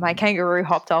 My kangaroo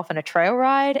hopped off on a trail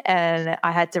ride and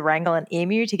I had to wrangle an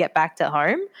emu to get back to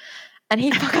home. And he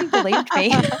fucking believed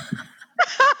me.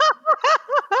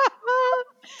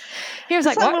 He was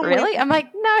like, what, really? I'm like,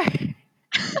 no.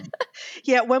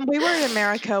 Yeah, when we were in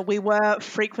America, we were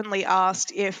frequently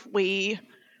asked if we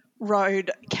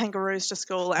rode kangaroos to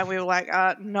school, and we were like,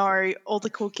 no, all the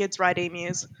cool kids ride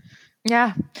emus.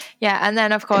 Yeah. Yeah. And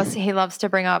then, of course, he loves to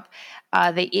bring up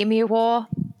the emu war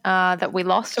that we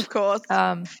lost. Of course.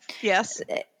 Yes.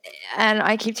 And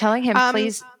I keep telling him,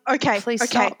 please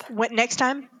stop.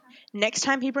 Next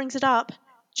time he brings it up,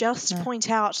 just point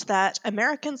out that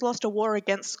Americans lost a war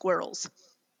against squirrels.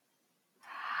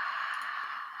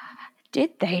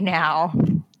 Did they now?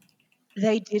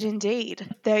 They did indeed.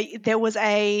 There was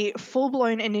a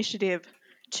full-blown initiative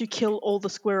to kill all the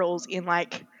squirrels in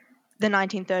like the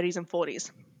 1930s and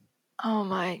 40s. Oh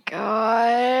my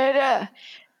God.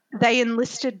 They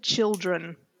enlisted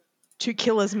children to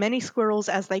kill as many squirrels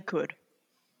as they could.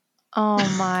 Oh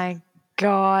my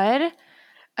God.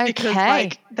 Okay. Because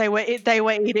like they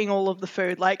were eating all of the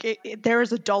food. Like there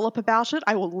is a dollop about it.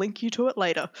 I will link you to it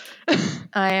later.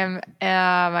 I am.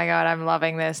 Oh my God, I'm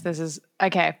loving this. This is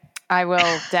okay. I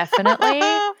will definitely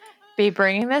be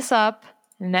bringing this up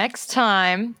next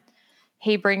time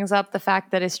he brings up the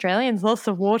fact that Australians lost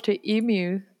a war to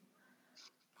emu.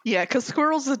 Yeah, because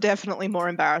squirrels are definitely more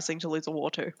embarrassing to lose a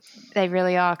war to. They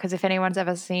really are. Because if anyone's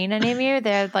ever seen an emu,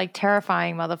 they're like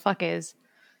terrifying motherfuckers.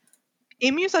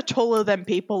 Emus are taller than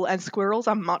people, and squirrels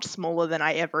are much smaller than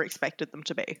I ever expected them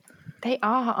to be. They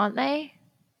are, aren't they?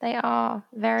 They are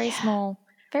very small.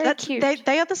 Very cute.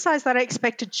 They are the size that I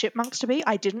expected chipmunks to be.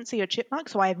 I didn't see a chipmunk,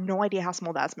 so I have no idea how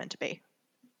small that's meant to be.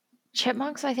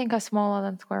 Chipmunks, I think, are smaller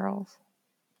than squirrels.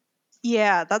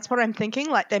 Yeah, that's what I'm thinking.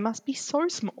 Like, they must be so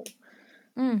small.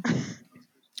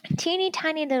 Teeny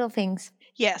tiny little things.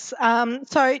 Yes.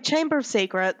 So, Chamber of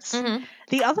Secrets. Mm-hmm.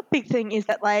 The other big thing is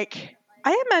that, like,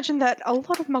 I imagine that a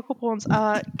lot of Muggleborns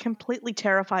are completely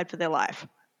terrified for their life.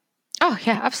 Oh,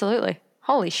 yeah, absolutely.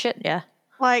 Holy shit, yeah.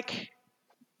 Like,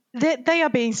 they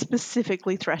are being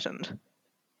specifically threatened.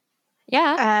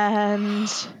 Yeah. And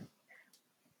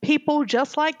people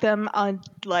just like them are,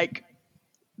 like,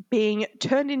 being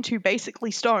turned into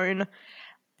basically stone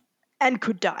and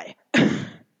could die.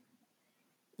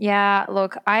 Yeah,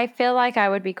 look, I feel like I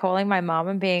would be calling my mom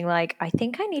and being like, I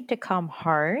think I need to come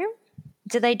home.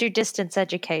 Do they do distance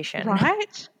education?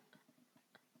 Right?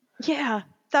 Yeah,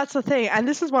 that's the thing. And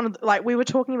this is one of the, like, we were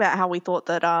talking about how we thought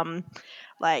that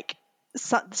like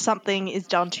something is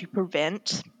done to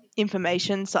prevent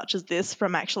information such as this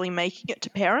from actually making it to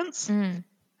parents. And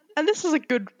this is a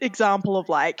good example of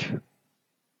like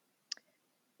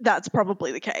that's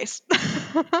probably the case.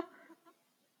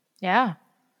 Yeah.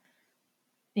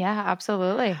 Yeah,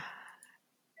 absolutely.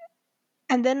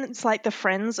 And then it's like the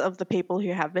friends of the people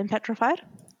who have been petrified.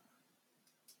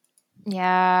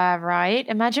 Yeah, right.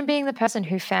 Imagine being the person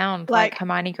who found like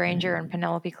Hermione Granger and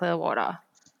Penelope Clearwater.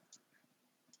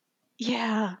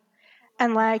 Yeah.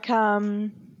 And like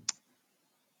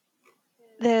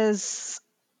there's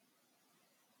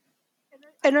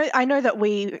I know that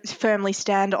we firmly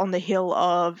stand on the hill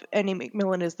of Ernie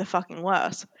Macmillan is the fucking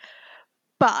worst.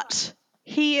 But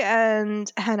he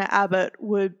and Hannah Abbott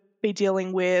would be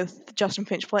dealing with Justin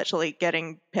Finch Fletchley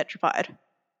getting petrified.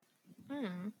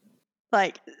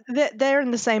 Like, they're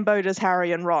in the same boat as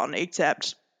Harry and Ron,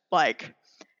 except, like,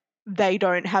 they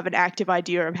don't have an active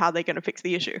idea of how they're going to fix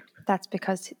the issue. That's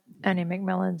because Ernie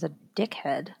Macmillan's a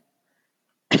dickhead.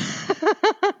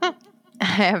 I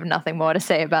have nothing more to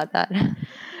say about that.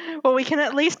 Well, we can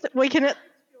at least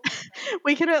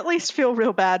feel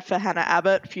real bad for Hannah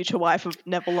Abbott, future wife of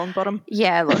Neville Longbottom.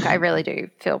 Yeah, look, I really do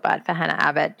feel bad for Hannah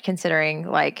Abbott, considering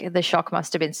like the shock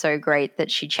must have been so great that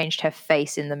she changed her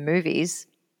face in the movies.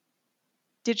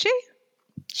 Did she?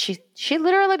 She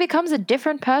literally becomes a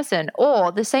different person,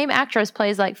 or the same actress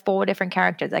plays like 4 different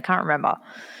characters. I can't remember.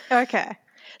 Okay.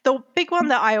 The big one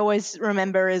that I always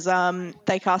remember is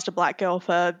they cast a black girl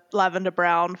for Lavender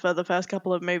Brown for the first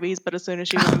couple of movies, but as soon as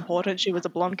she was important, she was a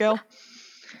blonde girl.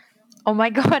 Oh my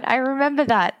God, I remember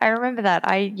that.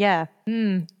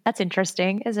 That's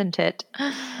interesting, isn't it?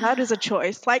 That is a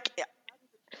choice. Like,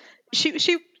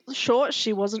 she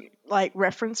wasn't like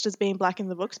referenced as being black in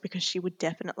the books because she would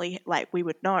definitely, like, we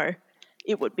would know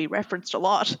it would be referenced a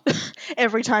lot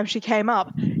every time she came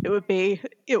up. it would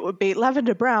be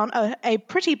Lavender Brown, a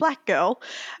pretty black girl.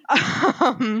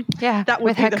 That would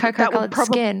with be her cocoa-colored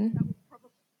skin.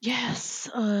 Yes.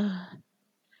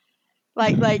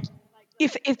 Like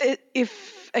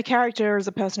if a character is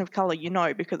a person of color,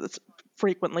 because it's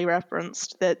frequently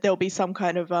referenced, that there'll be some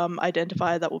kind of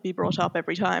identifier that will be brought up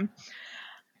every time.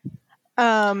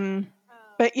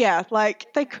 But yeah,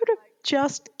 like they could have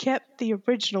just kept the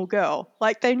original girl.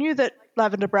 Like they knew that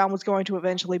Lavender Brown was going to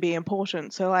eventually be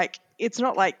important, so like it's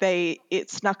not like it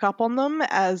snuck up on them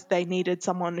as they needed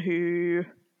someone who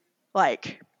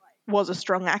like was a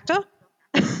strong actor.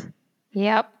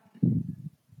 Yep.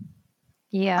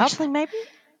 Actually, maybe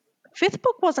fifth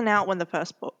book wasn't out when the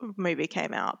first movie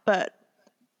came out, but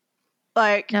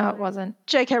like no, it wasn't.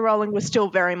 J.K. Rowling was still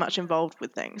very much involved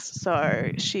with things,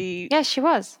 so she. Yeah, she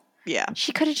was. Yeah.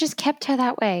 She could have just kept her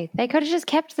that way. They could have just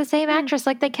kept the same actress,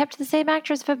 like they kept the same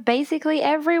actress for basically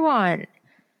everyone.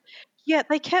 Yeah,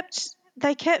 they kept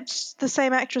the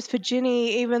same actress for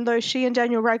Ginny, even though she and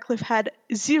Daniel Radcliffe had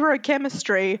zero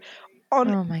chemistry on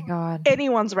oh my God.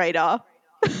 anyone's radar.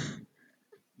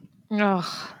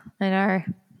 Oh, I know.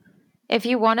 If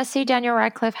you want to see Daniel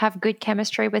Radcliffe have good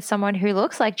chemistry with someone who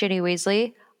looks like Ginny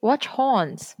Weasley, watch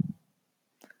Horns.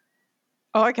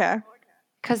 Oh, okay.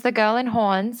 Because the girl in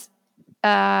Horns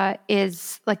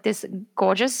is like this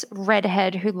gorgeous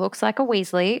redhead who looks like a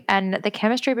Weasley, and the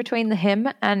chemistry between him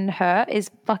and her is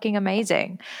fucking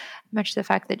amazing. Much to the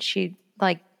fact that she,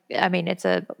 like, I mean, it's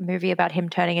a movie about him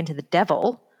turning into the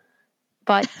devil,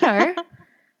 but,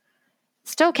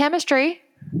 still chemistry.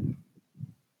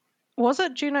 Was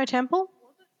it Juno Temple?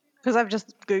 Because I've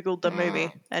just Googled the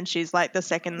movie and she's like the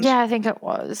second. Yeah, I think it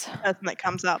was. Person that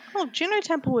comes up. Oh, Juno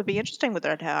Temple would be interesting with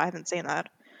red hair. I haven't seen that.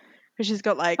 Because she's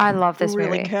got like I love this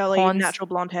really movie. curly, natural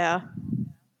blonde hair.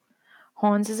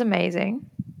 Horns is amazing.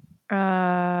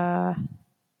 I'm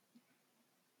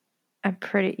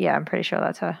pretty sure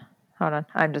that's her. Hold on.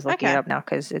 I'm just looking it up now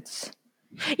because it's.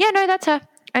 Yeah, no, that's her.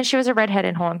 And she was a redhead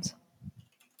in Horns.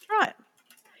 Right.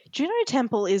 Juno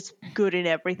Temple is good in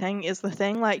everything, is the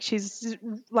thing. Like, she's,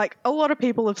 like, a lot of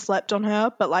people have slept on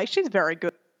her, but, like, she's very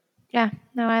good. Yeah,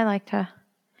 no, I liked her.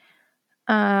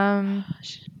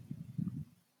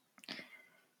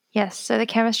 Yes, so the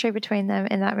chemistry between them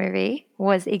in that movie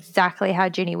was exactly how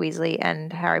Ginny Weasley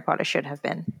and Harry Potter should have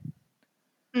been.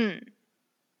 Mm.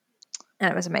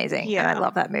 And it was amazing. Yeah. And I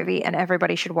love that movie, and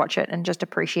everybody should watch it and just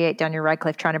appreciate Daniel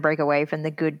Radcliffe trying to break away from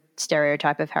the good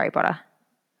stereotype of Harry Potter.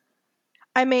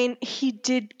 I mean, he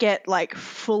did get, like,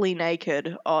 fully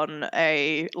naked on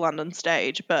a London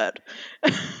stage, but...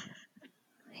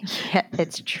 yeah,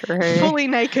 it's true. Fully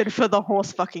naked for the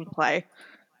horse fucking play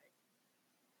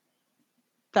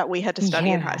that we had to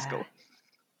study in high school.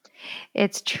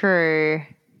 It's true.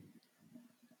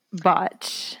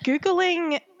 But...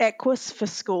 Googling Equus for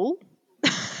school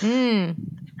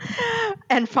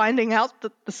and finding out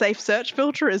that the safe search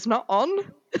filter is not on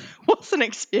was an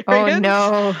experience. Oh,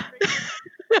 no.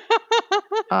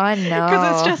 Oh, no.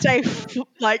 Because it's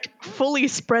just fully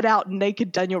spread out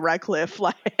naked Daniel Radcliffe.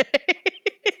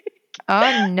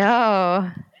 Oh,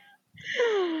 no.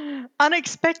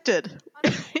 Unexpected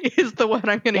is the word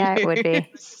I'm going to use. Yeah, it would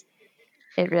be.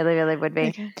 It really, really would be.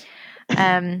 Okay.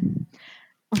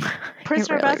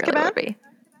 Prisoner of Azkaban? Really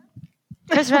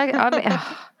Prisoner of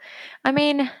Azkaban. I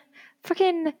mean,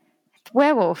 freaking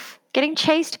werewolf getting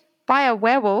chased by a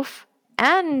werewolf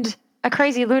and a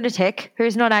crazy lunatic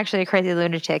who's not actually a crazy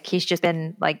lunatic. He's just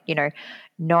been, like,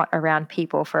 not around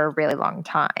people for a really long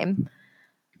time.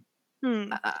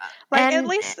 At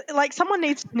least, someone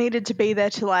needed to be there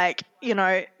to,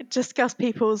 discuss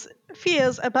people's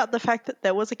fears about the fact that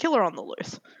there was a killer on the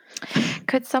loose.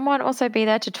 Could someone also be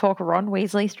there to talk Ron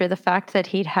Weasley through the fact that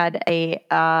he'd had a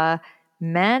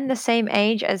man the same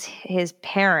age as his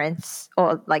parents,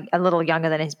 or like a little younger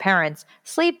than his parents,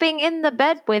 sleeping in the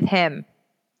bed with him?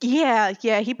 Yeah,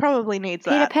 he probably needs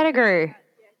that. Peter Pettigrew.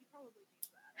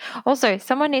 Also,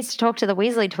 someone needs to talk to the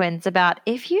Weasley twins about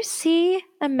if you see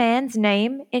a man's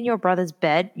name in your brother's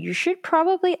bed, you should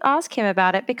probably ask him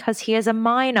about it because he is a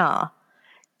minor.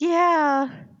 Yeah.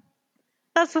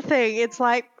 That's the thing. It's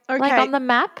like, okay. Like on the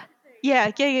map?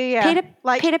 Yeah.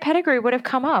 Peter Pettigrew would have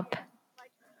come up.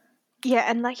 Yeah,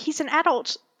 and he's an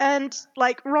adult, and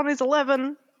Ron is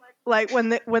 11.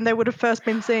 When they would have first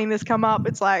been seeing this come up,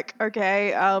 it's like,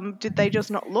 okay, did they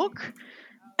just not look?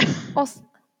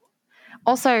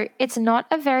 Also, it's not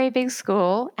a very big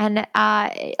school, and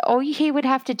all he would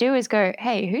have to do is go,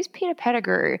 hey, who's Peter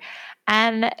Pettigrew?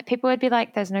 And people would be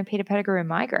like, there's no Peter Pettigrew in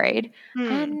my grade.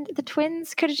 And the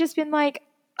twins could have just been like,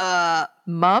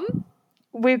 Mum,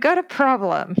 we've got a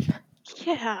problem.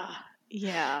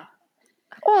 Yeah.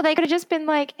 Or they could have just been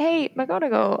like, hey,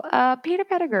 McGonagall, Peter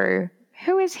Pettigrew,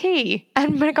 who is he?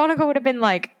 And McGonagall would have been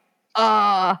like,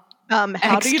 how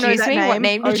do you know that me? name? What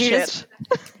name did you shit. just...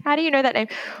 How do you know that name?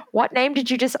 What name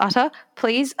did you just utter?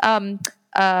 Please,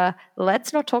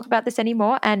 let's not talk about this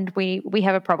anymore, and we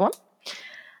have a problem.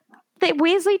 The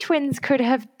Weasley twins could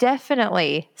have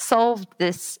definitely solved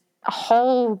this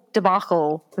whole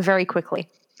debacle very quickly.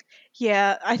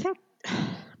 Yeah, I think...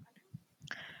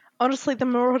 Honestly, the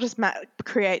Marauders map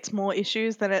creates more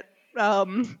issues than it...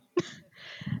 The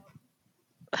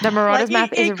Marauders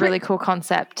map is a really cool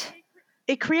concept.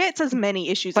 It creates as many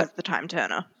issues as the Time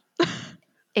Turner.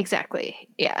 Exactly.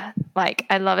 Yeah. Like,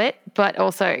 I love it, but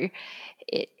also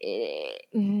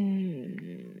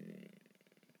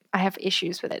I have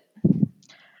issues with it.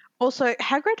 Also,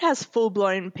 Hagrid has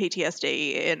full-blown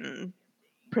PTSD in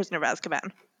Prisoner of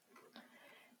Azkaban.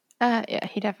 Yeah,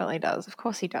 he definitely does. Of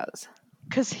course he does.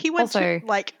 Because he went to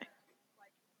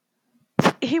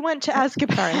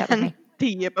Azkaban the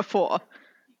year before.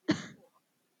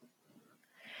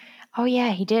 Oh,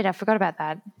 yeah, he did. I forgot about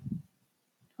that.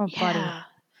 Oh, buddy. Yeah.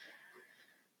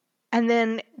 And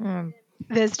then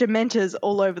there's Dementors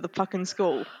all over the fucking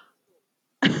school.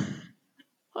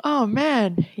 Oh,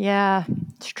 man. Yeah,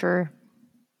 it's true.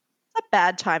 It's a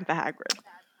bad time for Hagrid.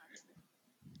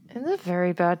 It's a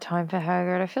very bad time for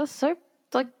Hagrid. I feel so,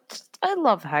 I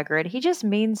love Hagrid. He just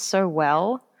means so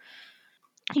well.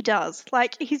 He does.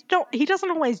 Like, he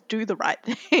doesn't always do the right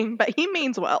thing, but he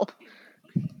means well.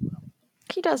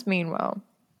 He does mean well.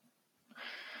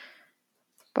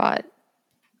 But,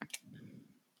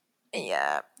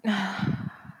 yeah.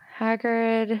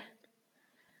 Hagrid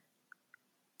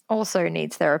also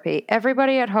needs therapy.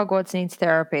 Everybody at Hogwarts needs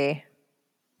therapy.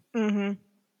 Mm-hmm.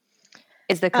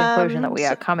 Is the conclusion that we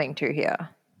are coming to here.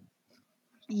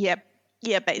 Yep.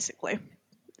 Yeah, basically.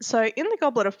 So, in the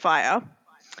Goblet of Fire,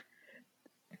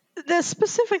 there's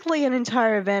specifically an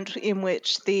entire event in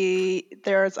which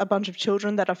there's a bunch of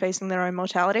children that are facing their own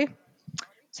mortality.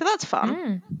 So that's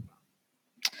fun.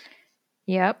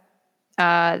 Yep.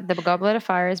 The Goblet of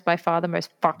Fire is by far the most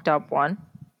fucked up one.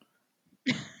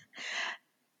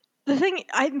 The thing,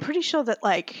 I'm pretty sure that,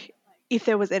 like, if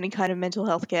there was any kind of mental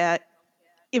health care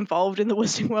involved in the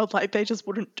Wizarding World, like, they just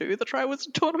wouldn't do the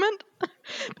Triwizard Tournament.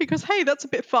 Because, hey, that's a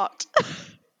bit fucked.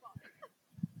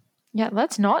 Yeah,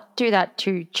 let's not do that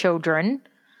to children.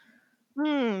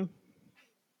 And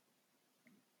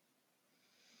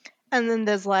then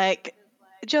there's, like,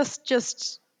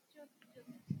 just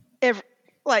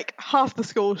half the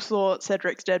school saw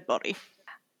Cedric's dead body.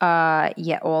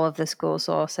 Yeah, all of the school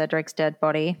saw Cedric's dead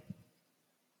body.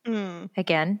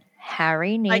 Again,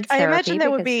 Harry needs therapy.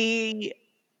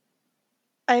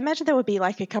 I imagine there would be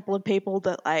like a couple of people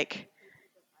that like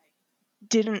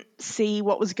didn't see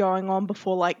what was going on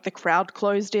before like the crowd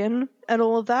closed in and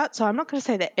all of that. So I'm not going to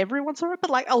say that everyone saw it,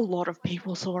 but like a lot of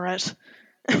people saw it.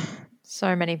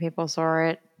 So many people saw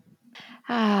it.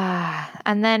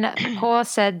 And then poor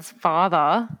Ced's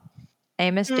father,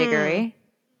 Amos Diggory,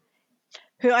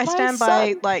 who I stand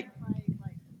by, like,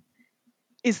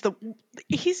 is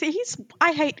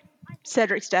I hate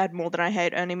Cedric's dad more than I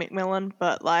hate Ernie Macmillan,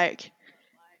 but like,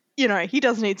 you know, he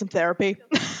does need some therapy.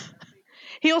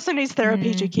 He also needs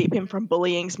therapy to keep him from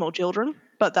bullying small children,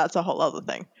 but that's a whole other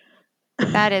thing.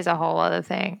 That is a whole other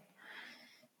thing.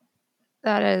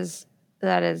 That is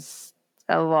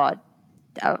a lot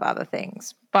of other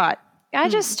things. But I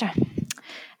just,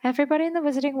 everybody in the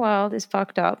Wizarding World is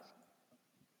fucked up.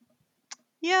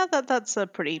 Yeah, that's a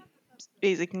pretty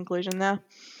easy conclusion there.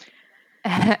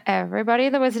 Everybody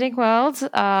in the Wizarding World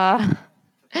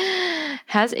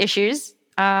has issues,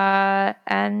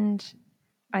 and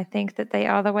I think that they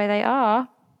are the way they are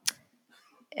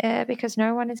because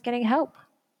no one is getting help.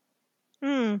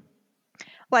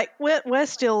 Like, we're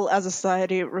still, as a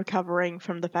society, recovering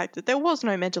from the fact that there was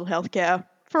no mental health care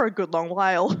for a good long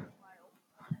while.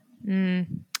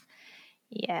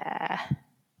 Yeah.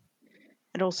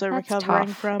 And also recovering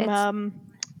from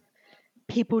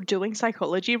people doing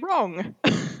psychology wrong.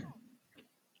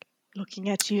 Looking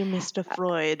at you, Mr.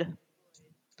 Freud.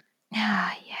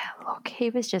 Yeah, look, he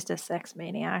was just a sex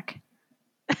maniac.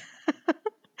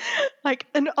 Like,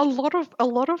 and a lot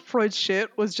of Freud's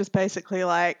shit was just basically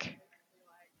like,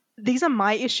 these are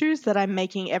my issues that I'm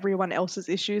making everyone else's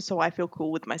issues, so I feel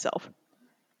cool with myself.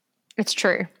 It's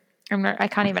true. I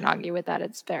can't even argue with that.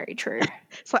 It's very true.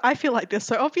 So I feel like this,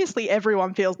 so obviously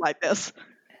everyone feels like this.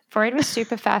 Freud was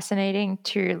super fascinating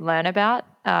to learn about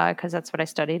because that's what I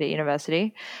studied at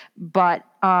university. But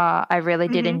I really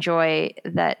did enjoy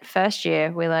that first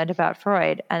year we learned about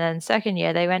Freud. And then second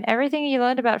year they went, everything you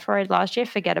learned about Freud last year,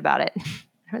 forget about it.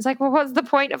 I was like, well, what's the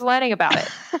point of learning about it?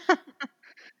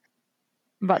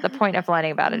 But the point of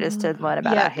learning about it is to learn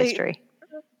about our history.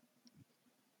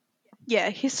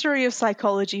 History of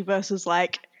psychology versus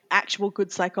like actual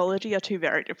good psychology are two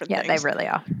very different things. Yeah, they really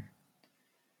are.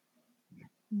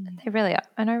 They really are.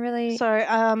 And I really... So,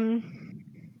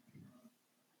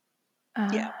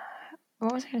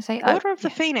 what was I going to say? Order of the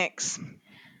Phoenix.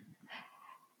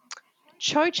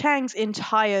 Cho Chang's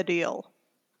entire deal.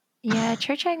 Yeah,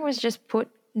 Cho Chang was just put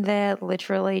there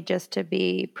literally just to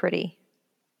be pretty.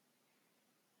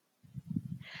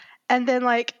 And then,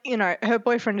 like, you know, her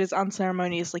boyfriend is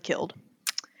unceremoniously killed.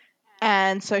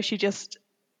 And so she just,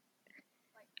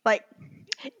 like,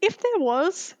 if there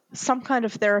was some kind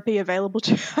of therapy available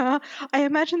to her, I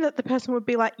imagine that the person would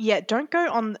be like, yeah, don't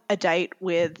go on a date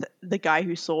with the guy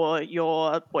who saw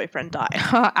your boyfriend die.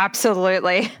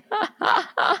 Absolutely.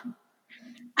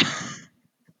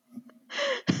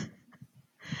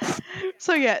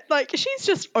 So, yeah, like, she's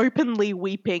just openly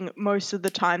weeping most of the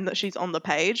time that she's on the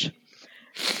page.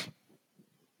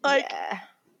 Like,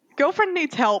 girlfriend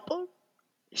needs help.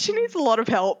 She needs a lot of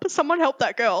help. Someone help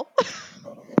that girl.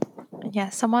 Yeah,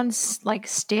 someone's like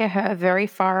steer her very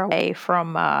far away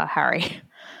from Harry.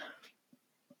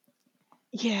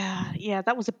 Yeah,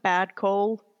 that was a bad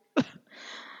call.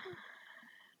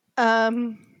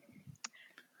 I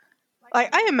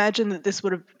imagine that this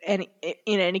would have, in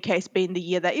any case, been the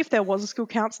year that if there was a school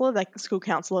counsellor, like the school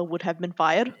counsellor would have been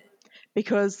fired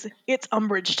because it's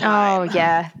Umbridge time. Oh,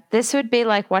 yeah. This would be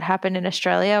like what happened in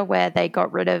Australia where they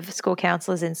got rid of school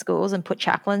counsellors in schools and put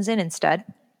chaplains in instead.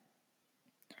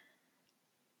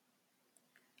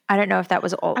 I don't know if that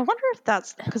was all. I wonder if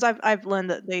that's because I've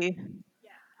learned that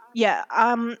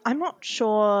I'm not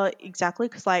sure exactly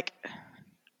because like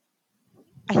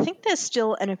I think there's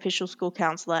still an official school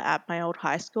counsellor at my old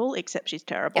high school, except she's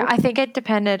terrible. Yeah, I think it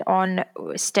depended on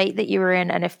state that you were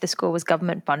in and if the school was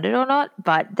government funded or not.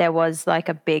 But there was like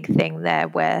a big thing there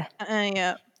where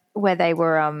they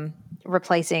were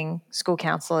replacing school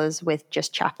counsellors with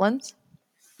just chaplains.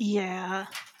 Yeah,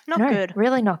 not good.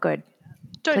 Really not good.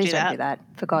 Please don't do that.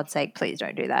 For God's sake, please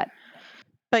don't do that.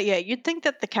 But yeah, you'd think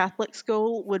that the Catholic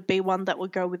school would be one that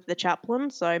would go with the chaplain,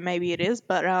 so maybe it is.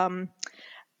 But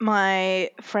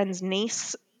my friend's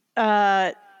niece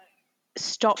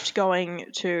stopped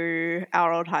going to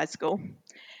our old high school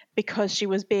because she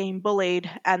was being bullied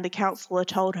and the counsellor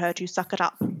told her to suck it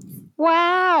up.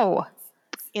 Wow.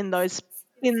 In those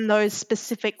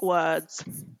specific words.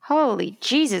 Holy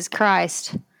Jesus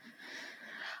Christ.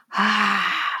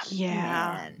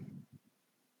 Yeah. Man.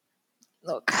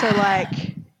 Look. So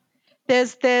like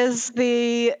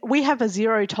we have a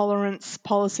zero tolerance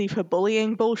policy for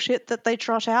bullying bullshit that they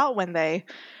trot out when they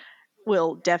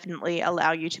will definitely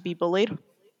allow you to be bullied,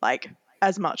 like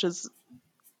as much as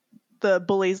the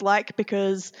bullies like,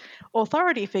 because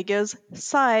authority figures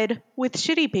side with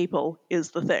shitty people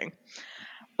is the thing.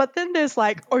 But then there's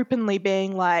like openly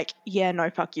being like, yeah, no,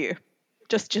 fuck you.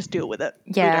 Just deal with it.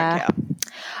 Yeah. We don't care.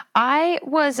 I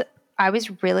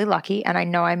was really lucky, and I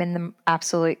know I'm in the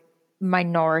absolute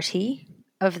minority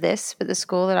of this, but the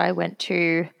school that I went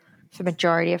to for the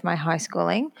majority of my high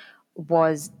schooling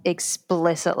was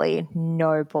explicitly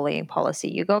no bullying policy.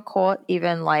 You got caught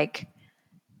even like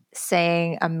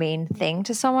saying a mean thing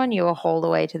to someone, you were hauled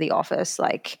away to the office,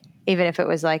 like even if it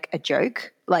was like a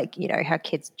joke, like, you know, how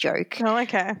kids joke. Oh,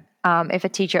 okay. If a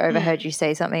teacher overheard you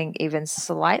say something even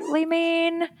slightly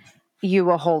mean, you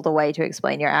were hauled away to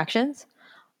explain your actions,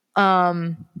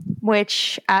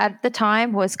 which at the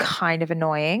time was kind of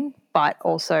annoying, but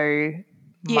also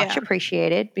much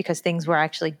appreciated because things were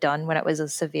actually done when it was a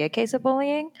severe case of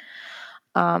bullying.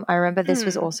 I remember this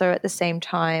was also at the same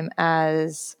time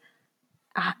as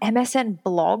MSN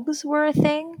blogs were a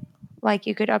thing. Like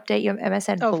you could update your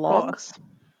MSN blogs.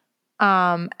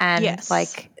 And yes,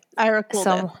 like I recall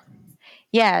that.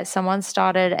 Yeah, someone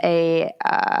started a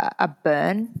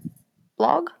burn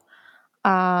blog.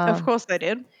 Of course they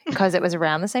did. Because it was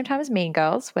around the same time as Mean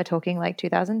Girls. We're talking like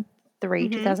 2003,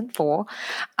 2004.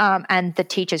 And the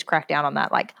teachers cracked down on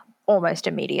that like almost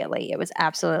immediately. It was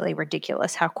absolutely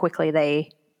ridiculous how quickly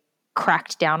they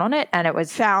cracked down on it. And it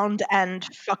was found and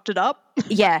fucked it up.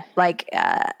 Yeah, like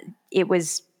it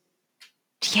was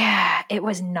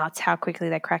nuts how quickly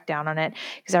they cracked down on it.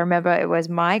 Because I remember it was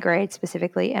my grade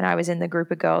specifically, and I was in the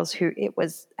group of girls who it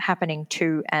was happening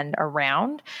to and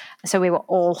around. So we were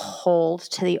all hauled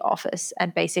to the office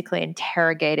and basically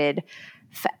interrogated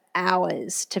for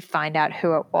hours to find out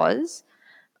who it was.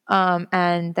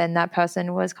 And then that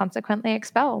person was consequently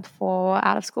expelled for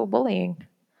out of school bullying.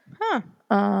 Huh.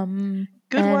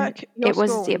 Good work. It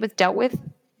was dealt with.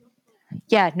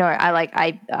 Yeah, no,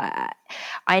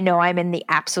 I know I'm in the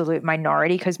absolute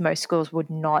minority because most schools would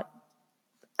not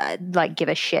like give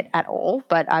a shit at all,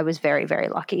 but I was very, very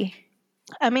lucky.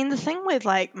 I mean, the thing with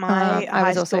like my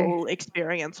high school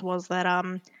experience was that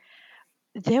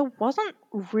there wasn't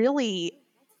really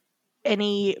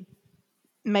any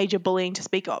major bullying to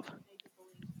speak of.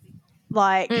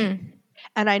 Like,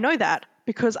 and I know that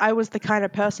because I was the kind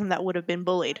of person that would have been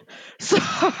bullied. So,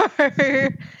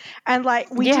 and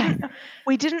like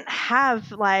we didn't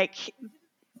have like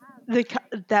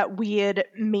that weird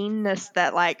meanness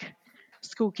that like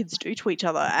school kids do to each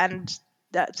other, and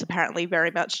that's apparently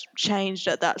very much changed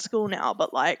at that school now.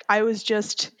 But like I was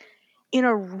just in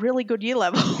a really good year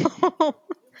level.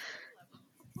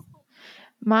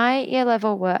 My year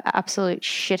level were absolute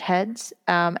shitheads,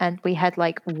 and we had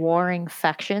like warring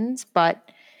factions,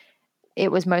 but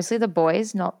it was mostly the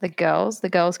boys, not the girls. The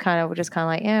girls kind of were just kind of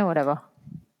like, yeah, whatever.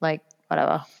 Like,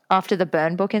 whatever. After the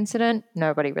burn book incident,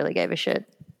 nobody really gave a shit.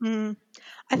 I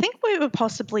think we were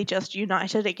possibly just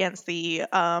united against the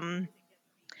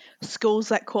schools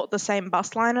that caught the same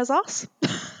bus line as us.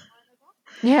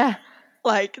 Yeah.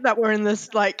 Like, that were in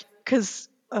this, like, because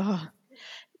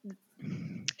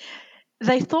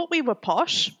they thought we were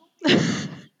posh.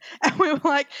 And we were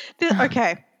like,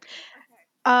 okay.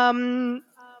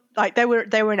 Like, they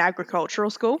were in agricultural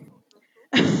school.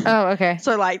 Oh, okay.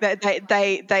 So like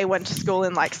they went to school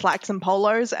in like slacks and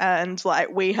polos, and like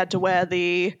we had to wear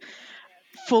the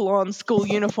full-on school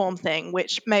uniform thing,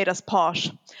 which made us posh.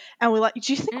 And we're like,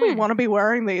 do you think we want to be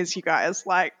wearing these, you guys?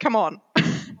 Like, come on.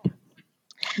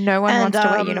 No one wants to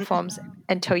wear uniforms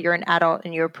until you're an adult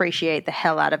and you appreciate the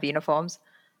hell out of uniforms.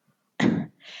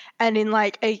 And in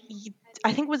like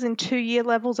I think it was in 2 year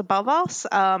levels above us,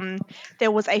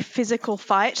 there was a physical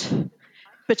fight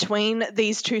between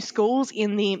these two schools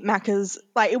in the Macca's.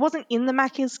 Like, it wasn't in the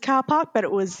Macca's car park, but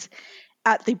it was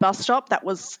at the bus stop that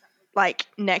was like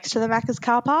next to the Macca's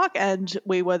car park, and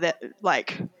we were there.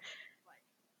 Like,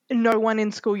 no one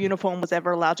in school uniform was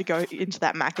ever allowed to go into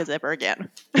that Macca's ever again.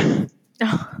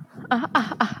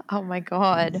 Oh my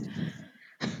god,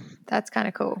 that's kind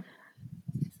of cool.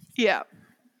 Yeah.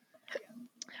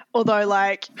 Although,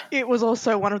 like, it was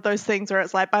also one of those things where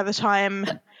it's like, by the time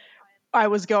I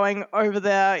was going over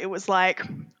there, it was like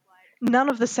none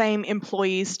of the same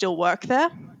employees still work there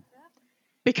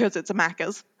because it's a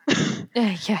Macca's.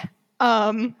 Yeah.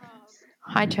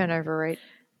 High turnover rate.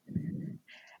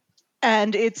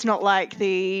 And it's not like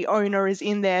the owner is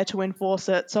in there to enforce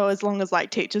it. So as long as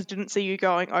like teachers didn't see you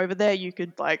going over there, you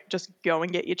could like just go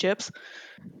and get your chips.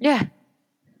 Yeah.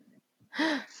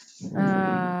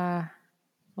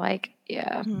 Like,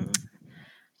 yeah.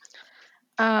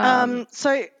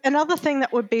 So another thing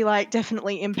that would be like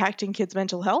definitely impacting kids'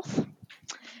 mental health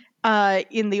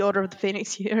in the Order of the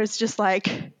Phoenix here is just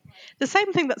like the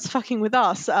same thing that's fucking with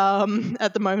us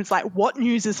at the moment. It's like, what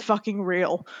news is fucking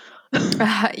real?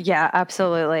 Yeah,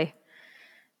 absolutely.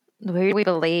 Who do we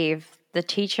believe? The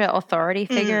teacher authority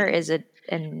figure is a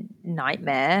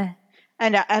nightmare.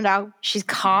 And she's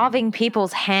carving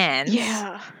people's hands.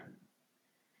 Yeah.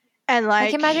 And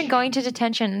like imagine going to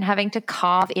detention and having to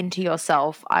carve into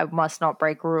yourself, I must not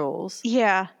break rules.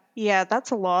 Yeah,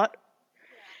 that's a lot.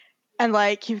 And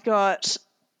like you've got,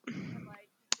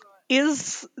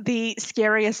 is the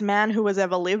scariest man who has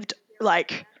ever lived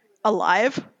like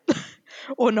alive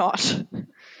or not?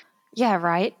 Yeah,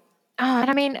 right. And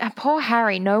I mean, poor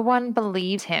Harry, no one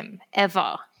believes him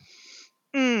ever.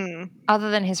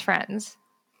 Other than his friends.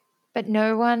 But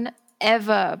no one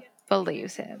ever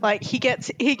believes him. Like he gets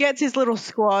his little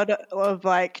squad of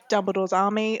like Dumbledore's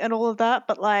army and all of that,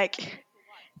 but like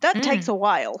that takes a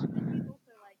while.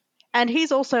 And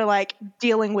he's also like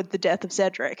dealing with the death of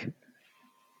Cedric.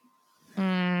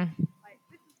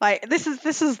 Like this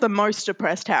is the most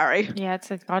depressed Harry. Yeah, it's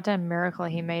a goddamn miracle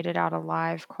he made it out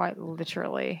alive, quite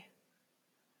literally.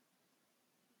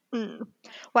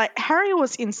 Like Harry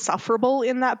was insufferable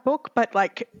in that book, but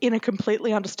like in a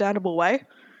completely understandable way.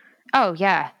 Oh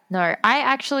yeah, no, I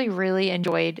actually really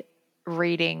enjoyed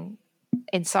reading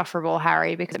Insufferable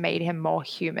Harry because it made him more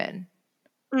human.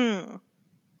 I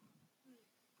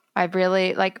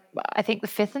really I think the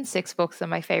 5th and 6th books are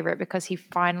my favorite because he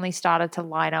finally started to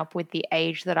line up with the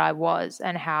age that I was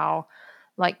and how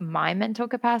like my mental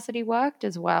capacity worked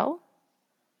as well.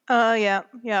 Yeah.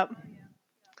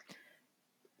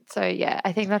 So yeah,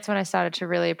 I think that's when I started to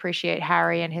really appreciate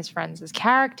Harry and his friends as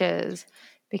characters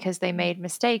because they made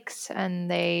mistakes and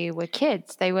they were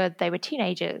kids. They were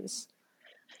teenagers.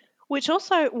 Which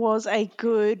also was a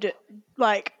good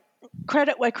like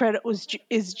credit where credit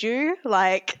is due.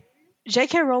 Like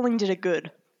J.K. Rowling did a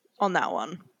good on that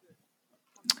one.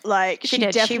 Like she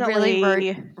did. Definitely she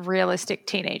really wrote realistic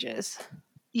teenagers.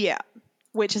 Yeah,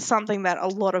 which is something that a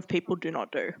lot of people do not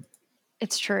do.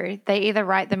 It's true. They either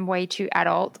write them way too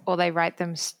adult or they write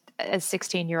them as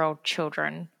 16-year-old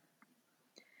children.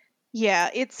 Yeah,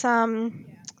 it's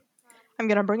I'm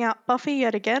going to bring out Buffy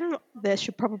yet again. There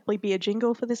should probably be a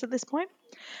jingle for this at this point.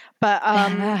 But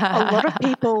a lot of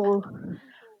people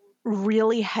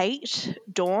really hate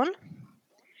Dawn.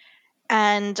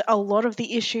 And a lot of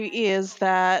the issue is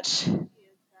that,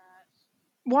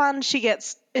 one, she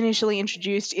gets initially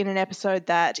introduced in an episode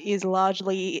that is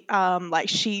largely like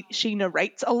she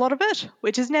narrates a lot of it,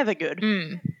 which is never good.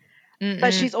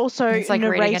 But she's also it's like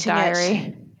narrating reading a diary.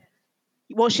 it.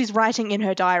 Well, she's writing in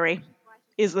her diary,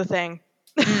 is the thing.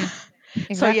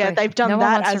 Exactly. So yeah, they've done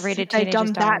that as they've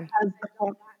done that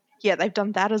as they've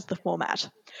done that as the format.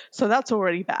 So that's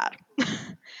already bad.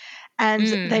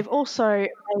 And they've also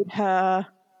made her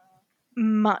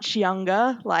much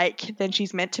younger, like, than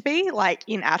she's meant to be, like,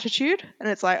 in attitude. And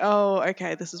it's like, oh,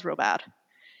 okay, this is real bad.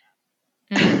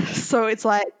 So it's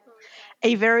like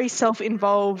a very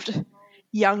self-involved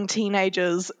young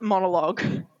teenager's monologue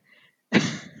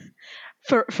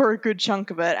for a good chunk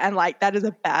of it. And, like, that is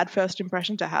a bad first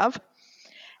impression to have.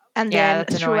 And then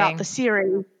throughout the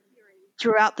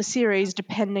series,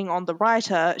 depending on the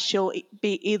writer, she'll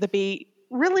either be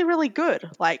really, really good.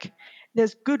 Like,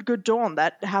 there's good Dawn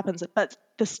that happens, but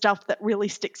the stuff that really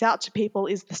sticks out to people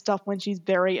is the stuff when she's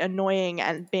very annoying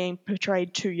and being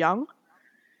portrayed too young.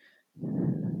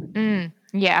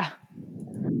 Yeah.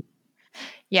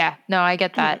 Yeah, no, I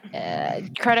get that.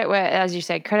 Credit where, as you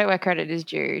said, credit where credit is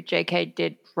due. JK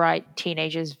did write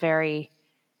teenagers very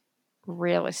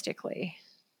realistically.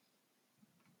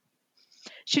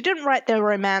 She didn't write their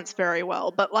romance very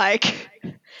well, but like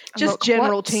just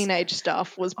general teenage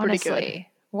stuff was pretty good.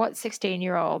 What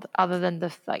 16-year-old, other than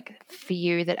the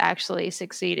few that actually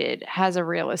succeeded, has a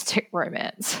realistic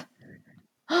romance?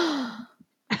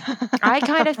 I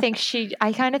kind of think she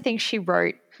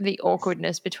wrote the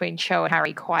awkwardness between Cho and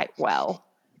Harry quite well,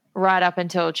 right up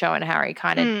until Cho and Harry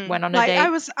kind of went on a date.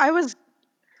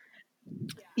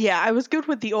 I was good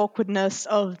with the awkwardness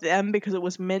of them because it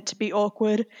was meant to be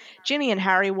awkward. Ginny and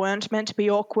Harry weren't meant to be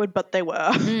awkward, but they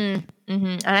were.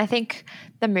 And I think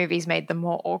the movies made them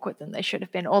more awkward than they should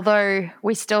have been. Although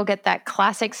we still get that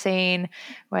classic scene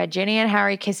where Ginny and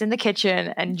Harry kiss in the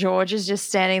kitchen and George is just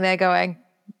standing there going,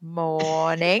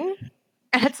 "Morning."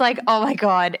 And it's like, oh my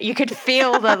God, you could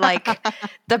feel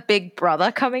the big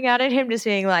brother coming out at him, just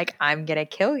being like, "I'm going to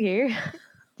kill you."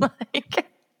 But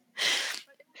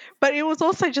it was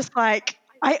also just like,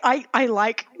 I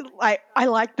like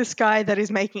this guy that is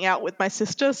making out with my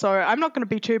sister, so I'm not going to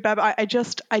be too bad. I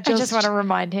just want to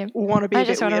remind him. Want to be a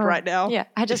bit weird right now. Yeah,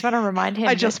 I just want to remind him.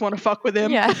 I just want to fuck with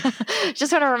him. Yeah,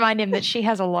 just want to remind him that she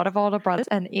has a lot of older brothers,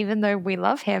 and even though we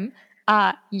love him,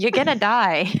 you're gonna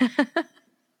die.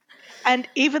 And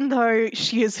even though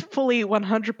she is fully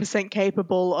 100%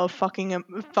 capable of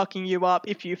fucking you up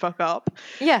if you fuck up.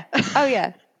 Yeah. Oh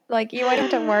yeah. Like, you won't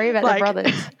have to worry about the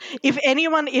brothers. If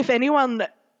anyone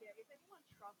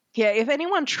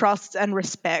trusts and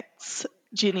respects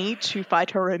Ginny to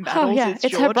fight her own battles, it's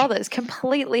George. Her brothers,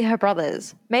 completely her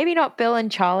brothers. Maybe not Bill and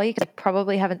Charlie, because they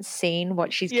probably haven't seen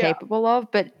what she's capable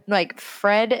of, but like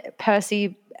Fred,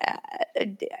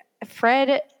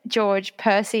 George,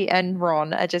 Percy, and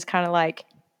Ron are just kind of like,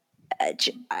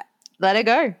 let her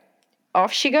go.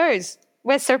 Off she goes.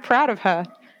 We're so proud of her.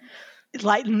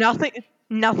 Like, nothing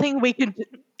we can do.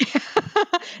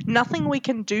 Nothing we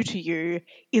can do to you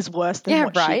is worse than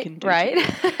what she can do. Right.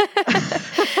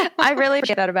 I really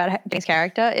appreciate that about Ginny's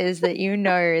character, is that you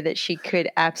know that she could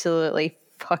absolutely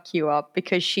fuck you up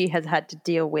because she has had to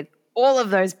deal with all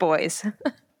of those boys.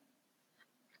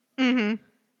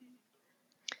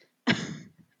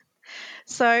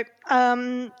 So,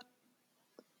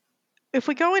 if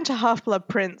we go into Half-Blood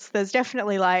Prince, there's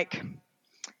definitely like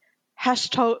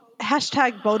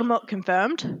hashtag Voldemort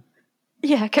confirmed.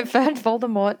 Yeah, confirmed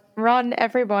Voldemort. Run,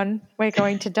 everyone. We're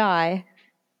going to die.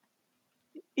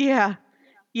 Yeah.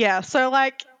 Yeah, so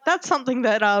like that's something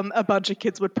that a bunch of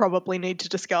kids would probably need to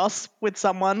discuss with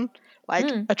someone,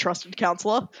 like a trusted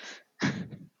counselor.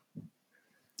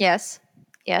 Yes.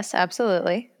 Yes,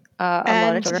 absolutely. A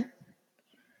lot of children.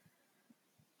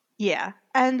 Yeah.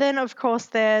 And then of course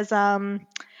there's the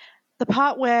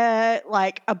part where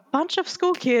like a bunch of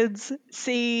school kids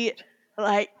see,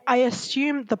 like, I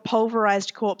assume the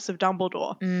pulverized corpse of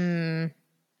Dumbledore.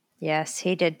 Yes,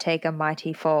 he did take a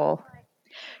mighty fall.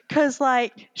 Because,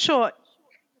 like, sure,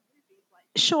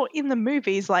 in the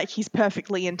movies, like, he's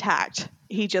perfectly intact.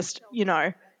 He just,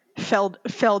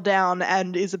 fell down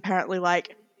and is apparently,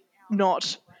 like,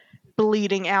 not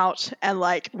bleeding out and,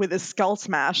 like, with his skull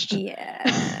smashed.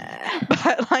 Yeah.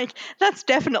 but like that's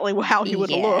definitely how he would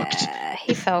have looked.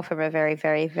 He fell from a very,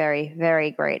 very, very,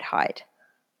 very great height.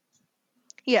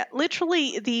 Yeah,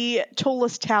 literally the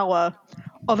tallest tower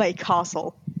of a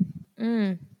castle.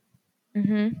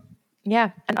 Mm-hmm.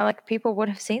 Yeah, and like people would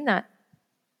have seen that.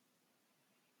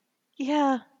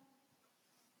 Yeah.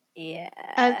 Yeah.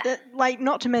 And like,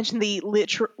 not to mention the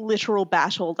literal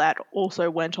battle that also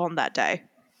went on that day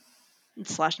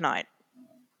 / night.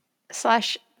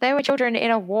 / they were children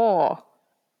in a war.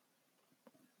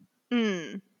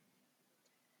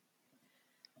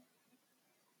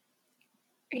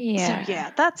 Yeah. So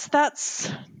yeah, that's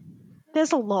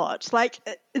there's a lot. Like,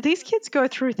 these kids go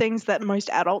through things that most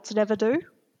adults never do.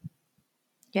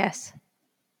 Yes.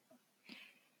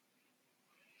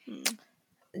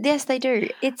 Yes, they do.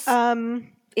 It's kind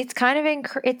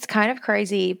of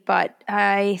crazy, but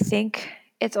I think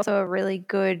it's also a really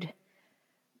good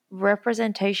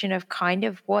representation of kind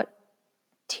of what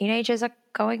teenagers are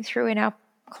going through in our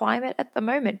climate at the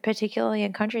moment, particularly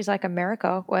in countries like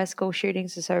America, where school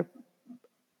shootings are so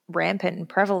rampant and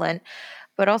prevalent,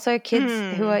 but also kids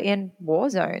who are in war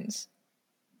zones.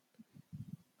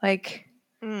 Like,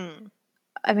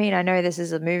 I mean, I know this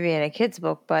is a movie and a kid's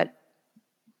book, but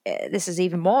this is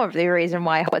even more of the reason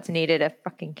why Hogwarts needed a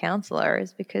fucking counselor,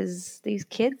 is because these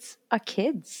kids are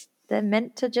kids. They're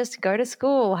meant to just go to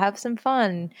school, have some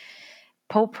fun,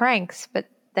 pull pranks, but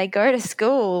they go to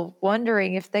school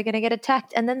wondering if they're going to get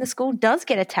attacked, and then the school does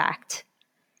get attacked.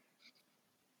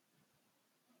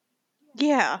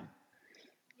 Yeah.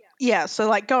 Yeah, so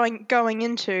like going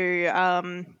into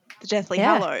the Deathly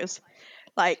Hallows,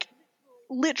 like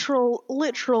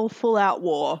literal full out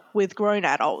war with grown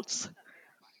adults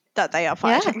that they are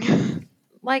fighting. Yeah.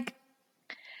 Like,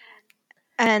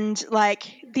 and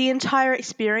like the entire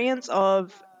experience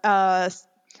of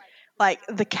like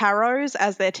the Carrows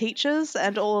as their teachers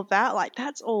and all of that, like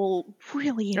that's all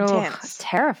really intense.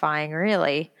 Terrifying,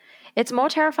 really. It's more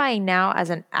terrifying now as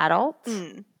an adult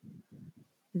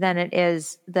than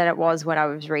it was when I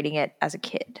was reading it as a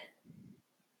kid.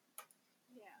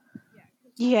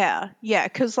 Yeah,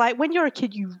 because like when you're a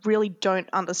kid, you really don't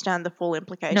understand the full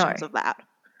implications of that.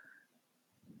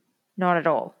 Not at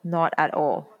all. Not at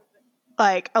all.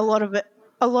 Like a lot of it,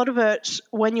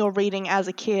 when you're reading as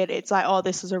a kid, it's like, oh,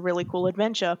 this is a really cool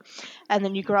adventure. And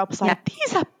then you grow up, it's like,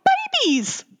 these are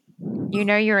babies! You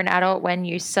know you're an adult when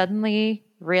you suddenly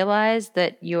realize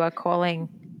that you are calling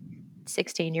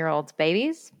 16-year-olds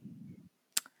babies.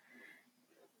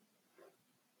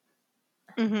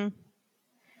 Mm-hmm.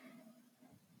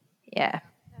 Yeah.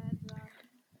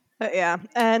 Yeah.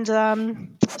 And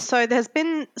so there's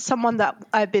been someone that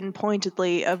I've been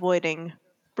pointedly avoiding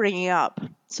bringing up,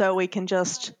 so we can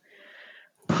just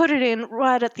put it in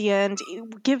right at the end,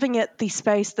 giving it the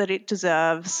space that it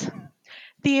deserves.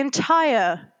 The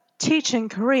entire teaching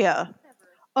career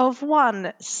of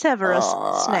one Severus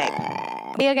Snape.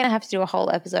 We are going to have to do a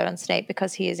whole episode on Snape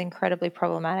because he is incredibly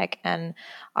problematic, and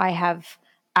I have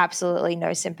absolutely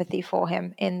no sympathy for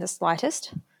him in the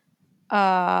slightest.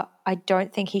 I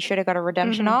don't think he should have got a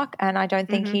redemption arc, and I don't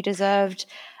think he deserves,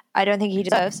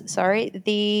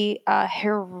 the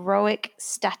heroic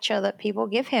stature that people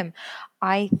give him.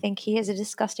 I think he is a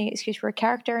disgusting excuse for a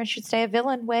character and should stay a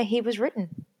villain where he was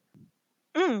written.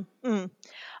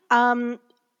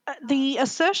 The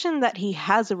assertion that he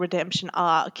has a redemption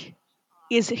arc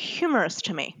is humorous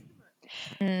to me.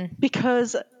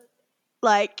 Because,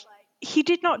 like, he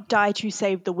did not die to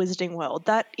save the Wizarding World.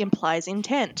 That implies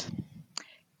intent.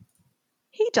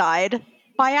 He died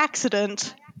by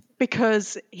accident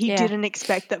because he didn't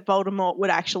expect that Voldemort would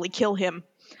actually kill him.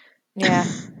 Yeah.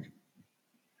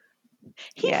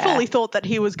 He fully thought that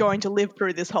he was going to live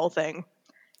through this whole thing.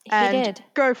 He did.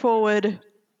 Go forward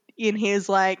in his,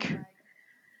 like,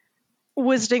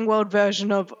 Wizarding World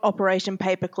version of Operation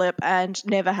Paperclip and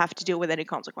never have to deal with any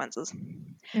consequences.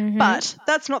 But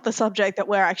that's not the subject that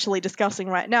we're actually discussing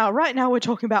right now. Right now we're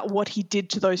talking about what he did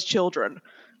to those children.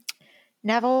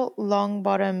 Neville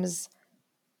Longbottom's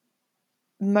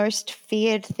most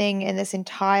feared thing in this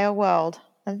entire world,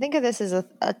 and think of this as a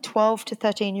 12 to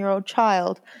 13-year-old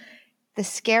child, the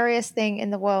scariest thing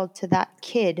in the world to that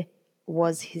kid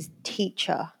was his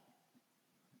teacher.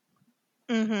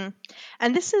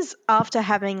 And this is after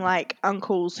having, like,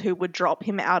 uncles who would drop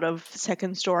him out of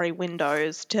second-story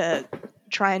windows to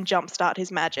try and jumpstart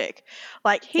his magic.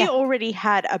 Like, he already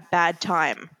had a bad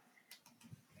time.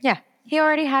 Yeah, he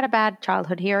already had a bad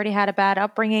childhood. He already had a bad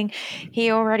upbringing.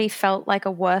 He already felt like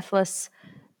a worthless,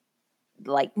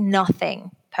 like,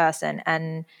 nothing person.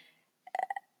 And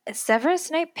Severus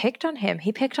Snape picked on him.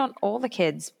 He picked on all the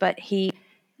kids, but he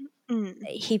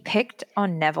picked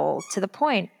on Neville to the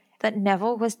point. that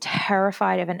Neville was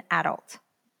terrified of an adult.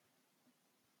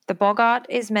 The Boggart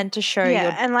is meant to show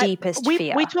your deepest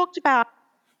fear. We talked about,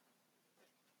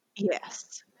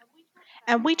 yes.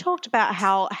 And we talked about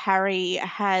how Harry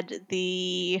had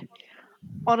the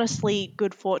honestly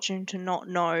good fortune to not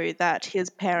know that his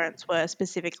parents were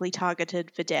specifically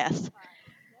targeted for death.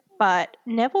 But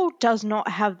Neville does not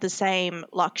have the same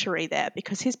luxury there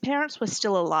because his parents were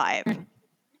still alive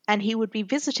and he would be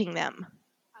visiting them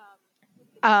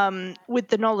with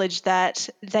the knowledge that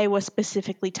they were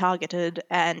specifically targeted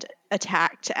and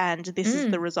attacked, and this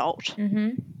is the result. Mm-hmm.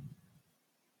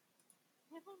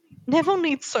 Neville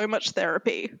needs so much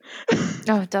therapy.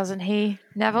 Oh, doesn't he?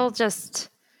 Neville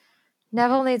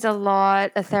needs a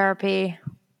lot of therapy.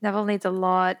 Neville needs a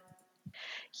lot.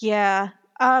 Yeah.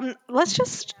 Let's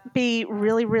just be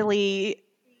really, really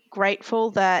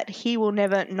grateful that he will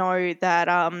never know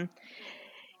that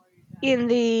in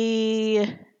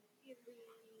the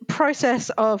process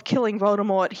of killing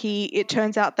Voldemort, it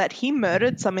turns out that he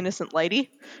murdered some innocent lady.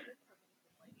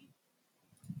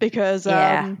 Because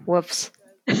whoops.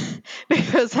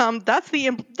 Because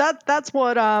that's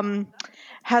what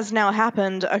has now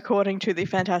happened according to the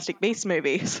Fantastic Beasts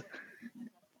movies.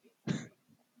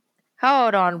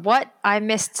 Hold on, what? I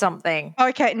missed something.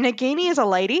 Okay, Nagini is a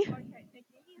lady.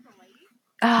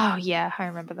 Oh, yeah, I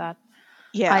remember that.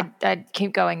 Yeah. I'd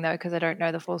keep going, though, because I don't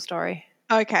know the full story.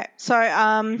 Okay,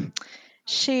 so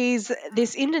she's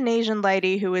this Indonesian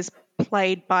lady who is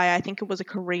played by, I think it was a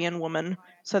Korean woman,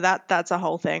 so that's a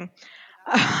whole thing,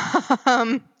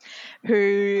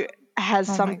 who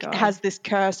has this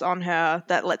curse on her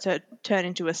that lets her turn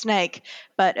into a snake,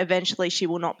 but eventually she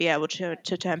will not be able to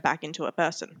turn back into a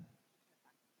person.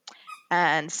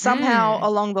 And somehow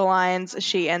along the lines,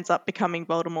 she ends up becoming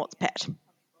Voldemort's pet.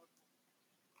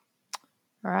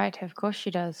 Right, of course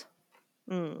she does.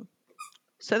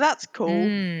 So that's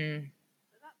cool.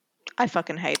 I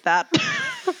fucking hate that.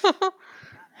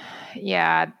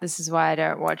 Yeah, this is why I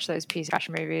don't watch those piece of trash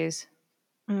movies.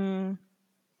 But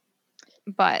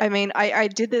I mean, I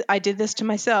did this to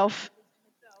myself.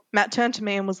 Matt turned to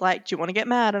me and was like, "Do you want to get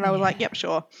mad?" And I was like, "Yep,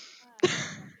 sure."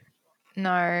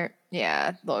 No,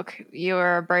 yeah, look, you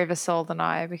are a braver soul than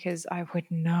I, because I would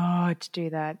not do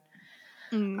that.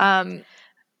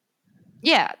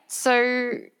 Yeah,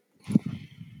 so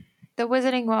the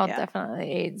Wizarding World definitely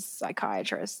needs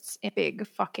psychiatrists in a big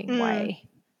fucking way.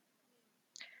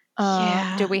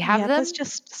 Do we have them? There's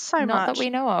just so much. Not that we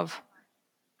know of.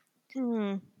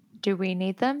 Do we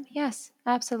need them? Yes,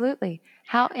 absolutely.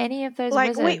 How any of those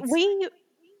wizards...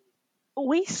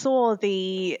 We saw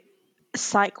the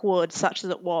psych ward, such as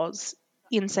it was,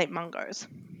 in St. Mungo's.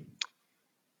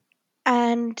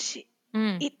 And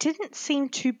it didn't seem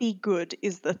to be good,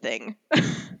 is the thing.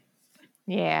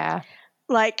 Yeah.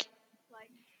 Like,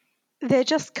 they're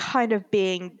just kind of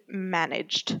being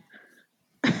managed.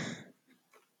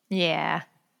 Yeah.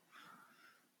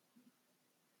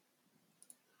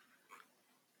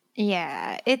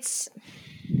 Yeah, it's...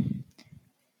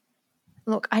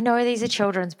 Look, I know these are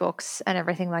children's books and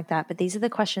everything like that, but these are the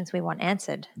questions we want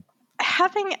answered.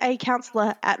 Having a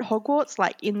counselor at Hogwarts,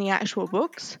 like in the actual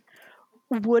books,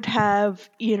 would have,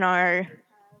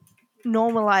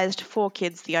 normalized for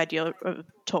kids the idea of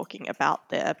talking about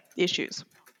their issues.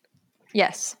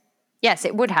 Yes. Yes,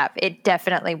 it would have. It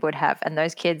definitely would have. And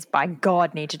those kids, by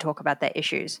God, need to talk about their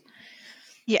issues.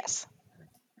 Yes.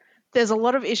 There's a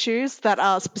lot of issues that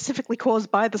are specifically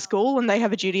caused by the school, and they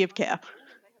have a duty of care.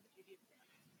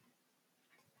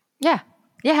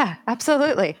 Yeah,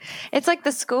 absolutely. It's like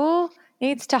the school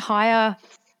needs to hire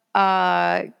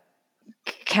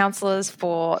counselors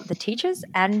for the teachers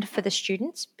and for the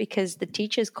students, because the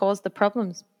teachers cause the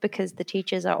problems, because the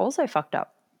teachers are also fucked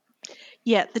up.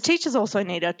 Yeah, the teachers also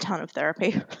need a ton of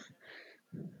therapy.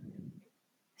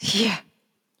 Yeah.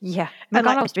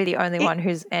 McGonagall must be the only one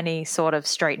who's any sort of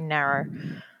straight and narrow.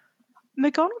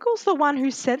 McGonagall's the one who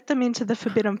sent them into the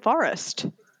Forbidden Forest.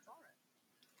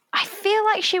 I feel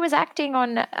like she was acting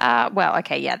on,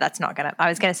 that's not going to, I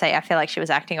was going to say, I feel like she was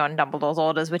acting on Dumbledore's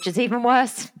orders, which is even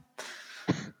worse.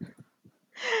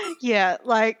 Yeah,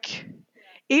 like,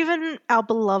 even our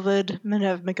beloved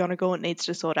Minerva McGonagall needs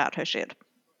to sort out her shit.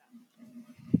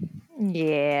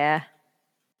 Yeah.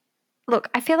 Look,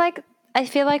 I feel like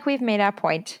we've made our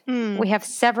point. We have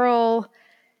several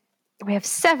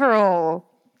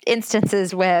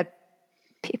instances where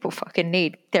people fucking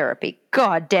need therapy.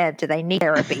 God damn, do they need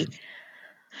therapy?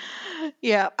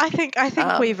 Yeah, I think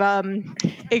we've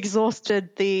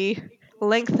exhausted the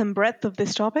length and breadth of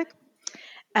this topic,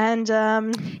 and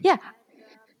that's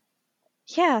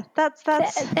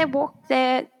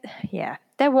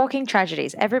They're walking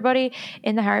tragedies. Everybody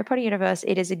in the Harry Potter universe,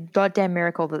 it is a goddamn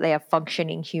miracle that they are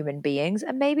functioning human beings.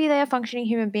 And maybe they are functioning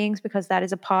human beings because that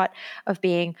is a part of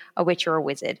being a witch or a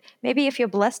wizard. Maybe if you're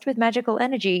blessed with magical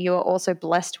energy, you're also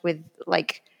blessed with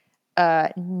like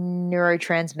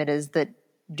neurotransmitters that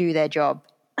do their job.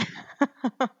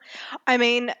 I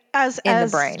mean, as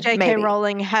J.K.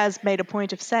 Rowling has made a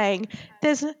point of saying,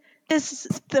 there's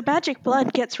the magic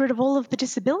blood gets rid of all of the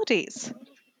disabilities.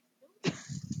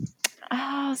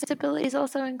 Oh, disabilities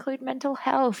also include mental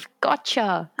health.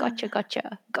 Gotcha.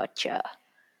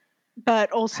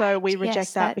 But also we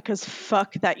reject that because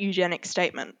fuck that eugenic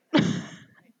statement.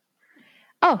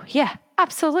 Oh, yeah,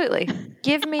 absolutely.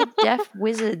 Give me deaf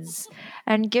wizards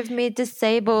and give me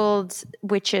disabled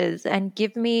witches and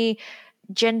give me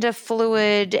gender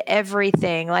fluid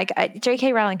everything. Like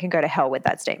J.K. Rowling can go to hell with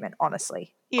that statement,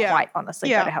 honestly. Yeah. Quite honestly,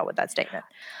 go to hell with that statement.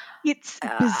 It's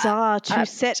bizarre to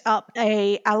set up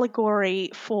a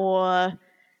allegory for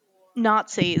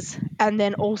Nazis and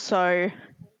then also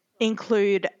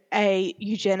include a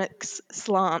eugenics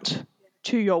slant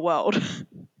to your world.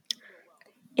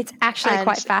 It's actually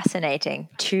quite fascinating,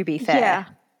 to be fair.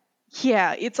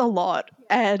 Yeah, it's a lot.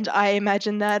 And I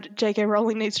imagine that J.K.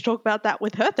 Rowling needs to talk about that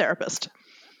with her therapist.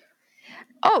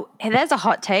 Oh, there's a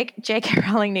hot take. J.K.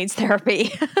 Rowling needs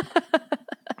therapy.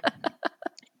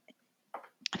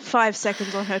 5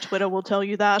 seconds on her Twitter will tell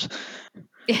you that.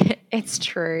 It's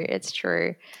true. It's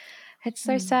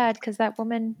so sad because that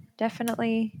woman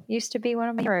definitely used to be one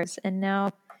of my heroes, and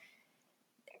now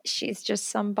she's just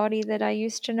somebody that I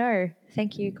used to know.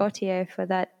 Thank you, Gautier, for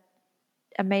that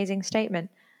amazing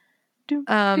statement.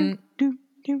 Yeah,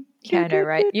 I know,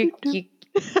 right? You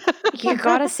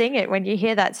gotta sing it when you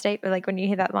hear that statement, like when you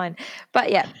hear that line.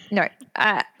 But yeah, no.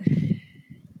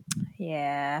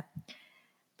 Yeah.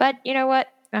 But you know what?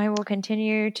 I will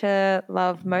continue to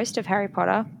love most of Harry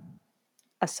Potter,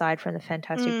 aside from the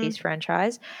Fantastic Beasts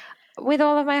franchise, with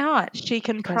all of my heart. She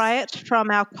can pry it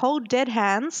from our cold, dead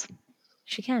hands.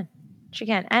 She can.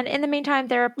 And in the meantime,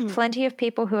 there are plenty of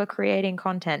people who are creating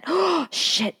content. Oh,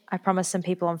 shit. I promised some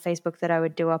people on Facebook that I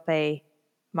would do up a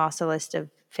master list of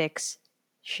fics.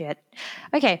 Shit.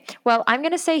 Okay. Well, I'm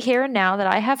going to say here and now that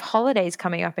I have holidays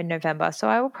coming up in November. So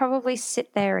I will probably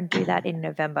sit there and do that in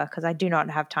November because I do not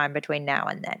have time between now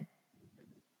and then.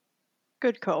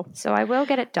 Good call. So I will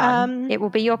get it done. It will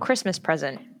be your Christmas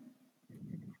present.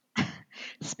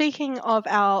 Speaking of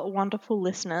our wonderful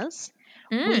listeners,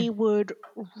 we would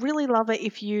really love it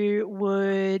if you've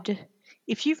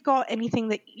got anything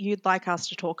that you'd like us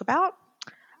to talk about.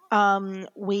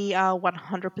 We are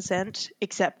 100%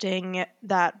 accepting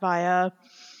that via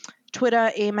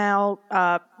Twitter, email,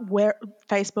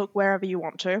 Facebook, wherever you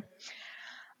want to.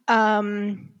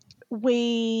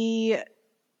 We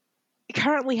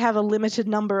currently have a limited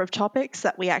number of topics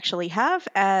that we actually have,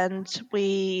 and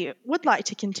we would like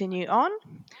to continue on.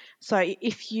 So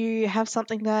if you have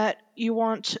something that you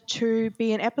want to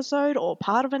be an episode or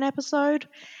part of an episode,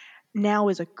 now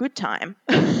is a good time.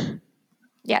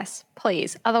 Yes,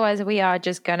 please. Otherwise, we are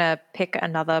just going to pick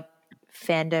another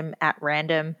fandom at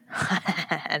random.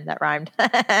 And that rhymed.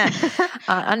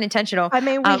 Unintentional. I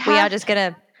mean, we are just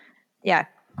going to, yeah.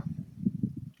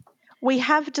 We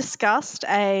have discussed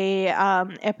a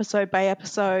episode by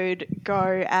episode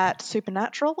go at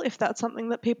Supernatural, if that's something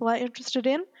that people are interested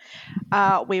in.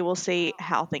 We will see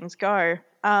how things go.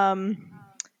 But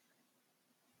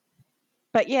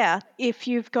yeah, if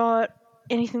you've got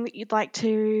anything that you'd like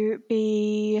to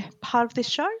be part of this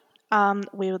show,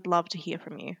 we would love to hear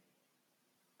from you.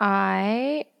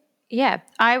 I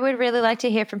would really like to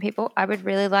hear from people. I would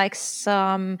really like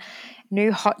some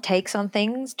new hot takes on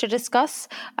things to discuss.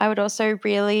 I would also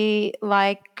really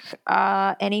like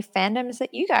any fandoms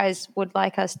that you guys would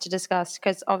like us to discuss,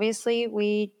 because obviously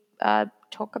we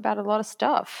talk about a lot of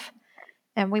stuff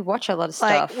and we watch a lot of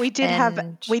stuff. We did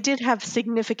have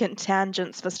significant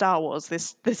tangents for Star Wars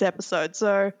this episode.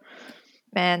 So,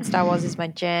 man, Star Wars is my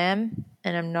jam,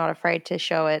 and I'm not afraid to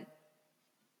show it.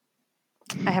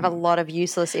 I have a lot of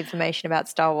useless information about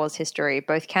Star Wars history,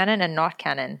 both canon and not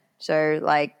canon. So,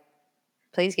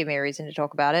 please give me a reason to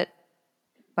talk about it.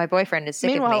 My boyfriend is sick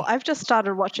of me. Meanwhile, I've just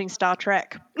started watching Star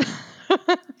Trek.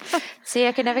 See,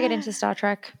 I could never get into Star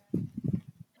Trek.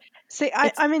 See,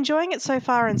 I'm enjoying it so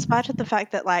far in spite of the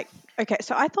fact that, okay,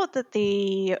 so I thought that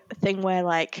the thing where,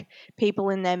 people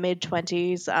in their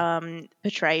mid-20s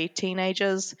portray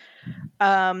teenagers,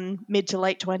 mid to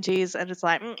late 20s, and it's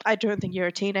I don't think you're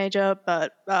a teenager,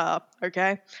 but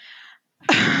okay.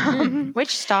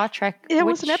 Which Star Trek? There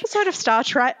was an episode of Star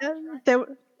Trek,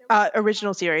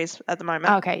 original series at the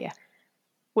moment. Okay, yeah.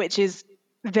 Which is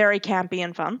very campy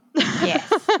and fun.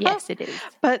 Yes, it is.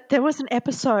 But there was an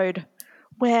episode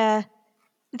where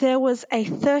there was a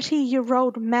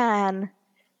 30-year-old man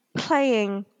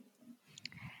playing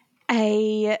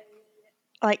a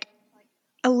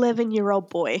 11-year-old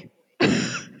boy.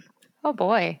 Oh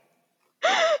boy.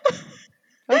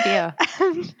 Oh dear.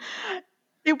 And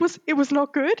it was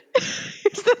not good.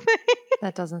 Is the thing.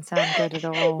 That doesn't sound good at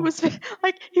all. It was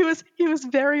he was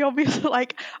very obvious.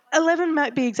 11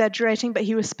 might be exaggerating, but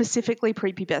he was specifically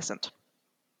prepubescent.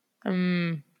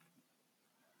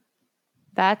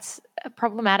 That's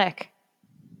problematic.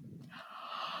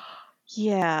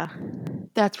 Yeah,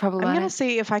 that's problematic. I'm gonna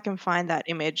see if I can find that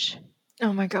image.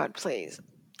 Oh my god, please.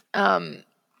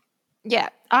 Yeah,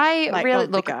 I really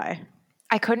the guy.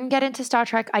 I couldn't get into Star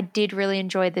Trek. I did really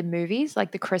enjoy the movies,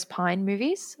 like the Chris Pine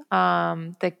movies.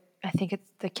 I think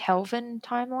it's the Kelvin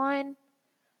timeline.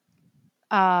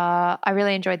 I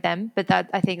really enjoyed them, but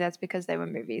I think that's because they were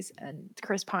movies, and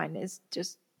Chris Pine is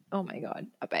just, oh my god,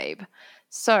 a babe.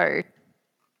 So,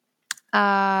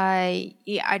 I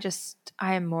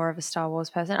am more of a Star Wars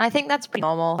person. I think that's pretty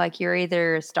normal. Like, you're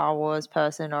either a Star Wars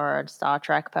person or a Star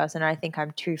Trek person. I think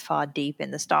I'm too far deep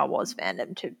in the Star Wars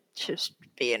fandom to just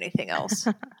be anything else.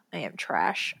 I am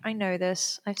trash. I know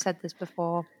this. I've said this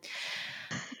before.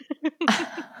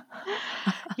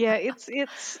 Yeah,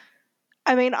 it's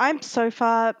I mean, I'm so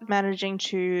far managing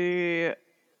to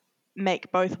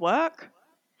make both work.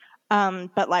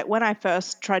 But when I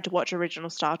first tried to watch original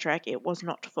Star Trek, it was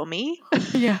not for me.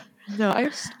 Yeah. No, I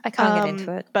can't get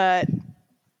into it. But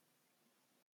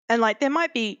there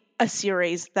might be a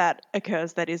series that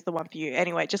occurs that is the one for you.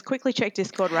 Anyway, just quickly check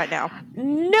Discord right now.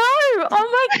 No! Oh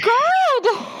my god!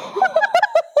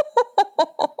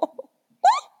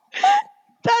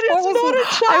 That is not a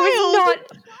child!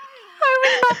 I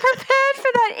was not prepared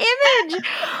for that image!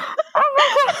 Oh my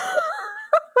god!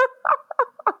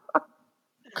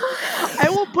 I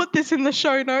will put this in the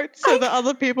show notes so that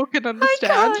other people can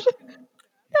understand.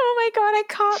 Oh my god, I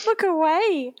can't look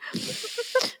away.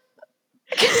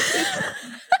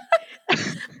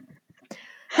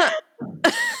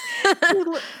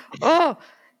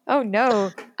 Oh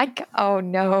no.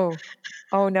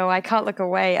 Oh no, I can't look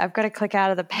away. I've got to click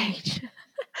out of the page.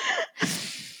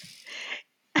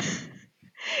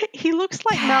 He looks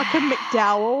like Malcolm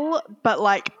McDowell,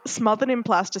 but smothered in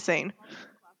plasticine.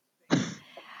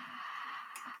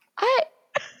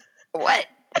 What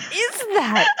is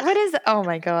that? What is? Oh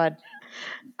my god!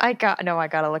 I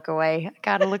gotta look away.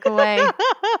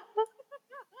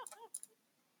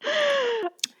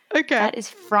 Okay. That is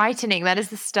frightening. That is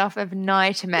the stuff of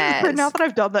nightmares. But now that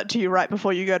I've done that to you right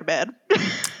before you go to bed.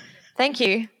 Thank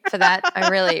you for that. I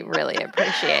really, really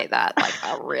appreciate that.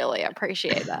 I really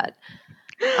appreciate that.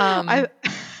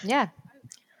 Yeah.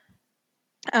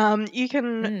 You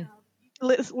can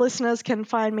listeners can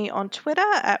find me on Twitter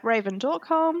at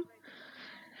raven.com.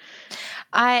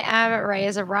 I am Ray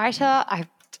as a writer.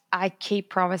 I keep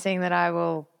promising that I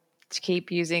will keep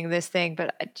using this thing,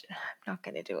 but I'm not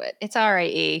going to do it. It's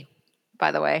RAE,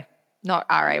 by the way, not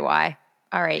RAY.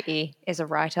 RAE is a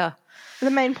writer. The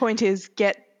main point is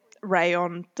get Ray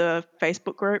on the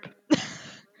Facebook group.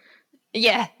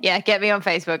 Yeah, get me on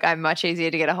Facebook. I'm much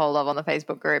easier to get a hold of on the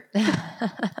Facebook group.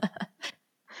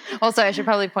 Also, I should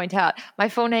probably point out, my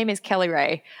full name is Kelly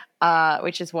Ray,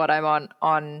 which is what I'm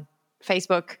on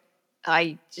Facebook.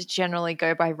 I just generally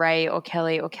go by Ray or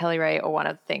Kelly Ray or one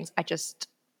of the things.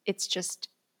 It's just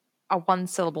a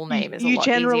one-syllable name is a lot easier. You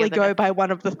generally go by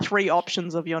one of the three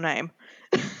options of your name.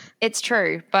 It's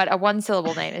true, but a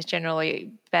one-syllable name is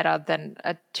generally better than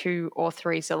a 2 or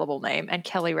 3-syllable name, and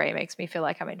Kelly Ray makes me feel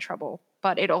like I'm in trouble.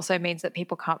 But it also means that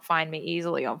people can't find me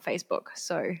easily on Facebook,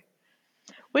 so...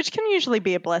 Which can usually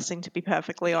be a blessing, to be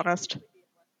perfectly honest.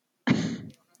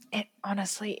 It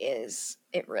honestly is.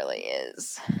 It really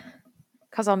is.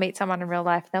 Because I'll meet someone in real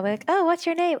life and they'll be like, oh, what's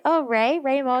your name? Oh, Ray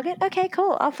Morgan? Okay,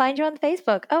 cool. I'll find you on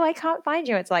Facebook. Oh, I can't find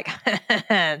you. It's like,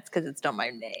 it's because it's not my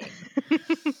name.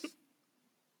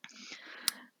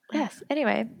 Yes.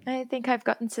 Anyway, I think I've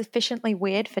gotten sufficiently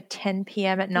weird for 10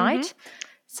 p.m. at night.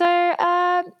 So,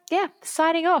 yeah,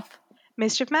 signing off.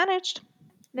 Mischief managed.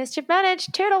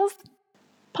 Toodles.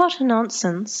 Potter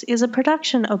Nonsense is a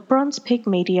production of Bronze Pig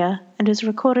Media and is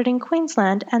recorded in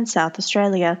Queensland and South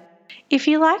Australia. If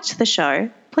you liked the show,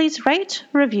 please rate,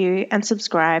 review, and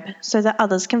subscribe so that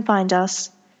others can find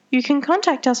us. You can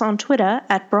contact us on Twitter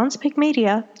at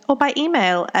bronzepigmedia or by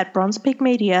email at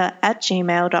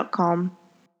bronzepigmedia@gmail.com.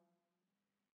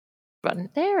 Button.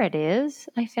 There it is.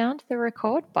 I found the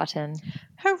record button.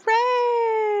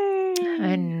 Hooray!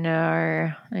 I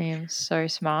know. I am so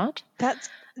smart. That's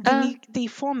the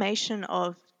formation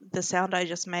of the sound I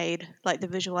just made, like the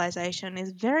visualization,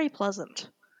 is very pleasant.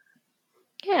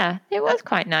 Yeah, it was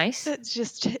quite nice. It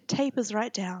just tapers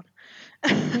right down.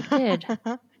 It did.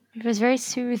 It was very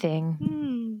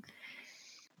soothing.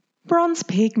 Bronze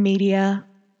Pig Media.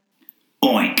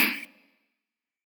 Oink.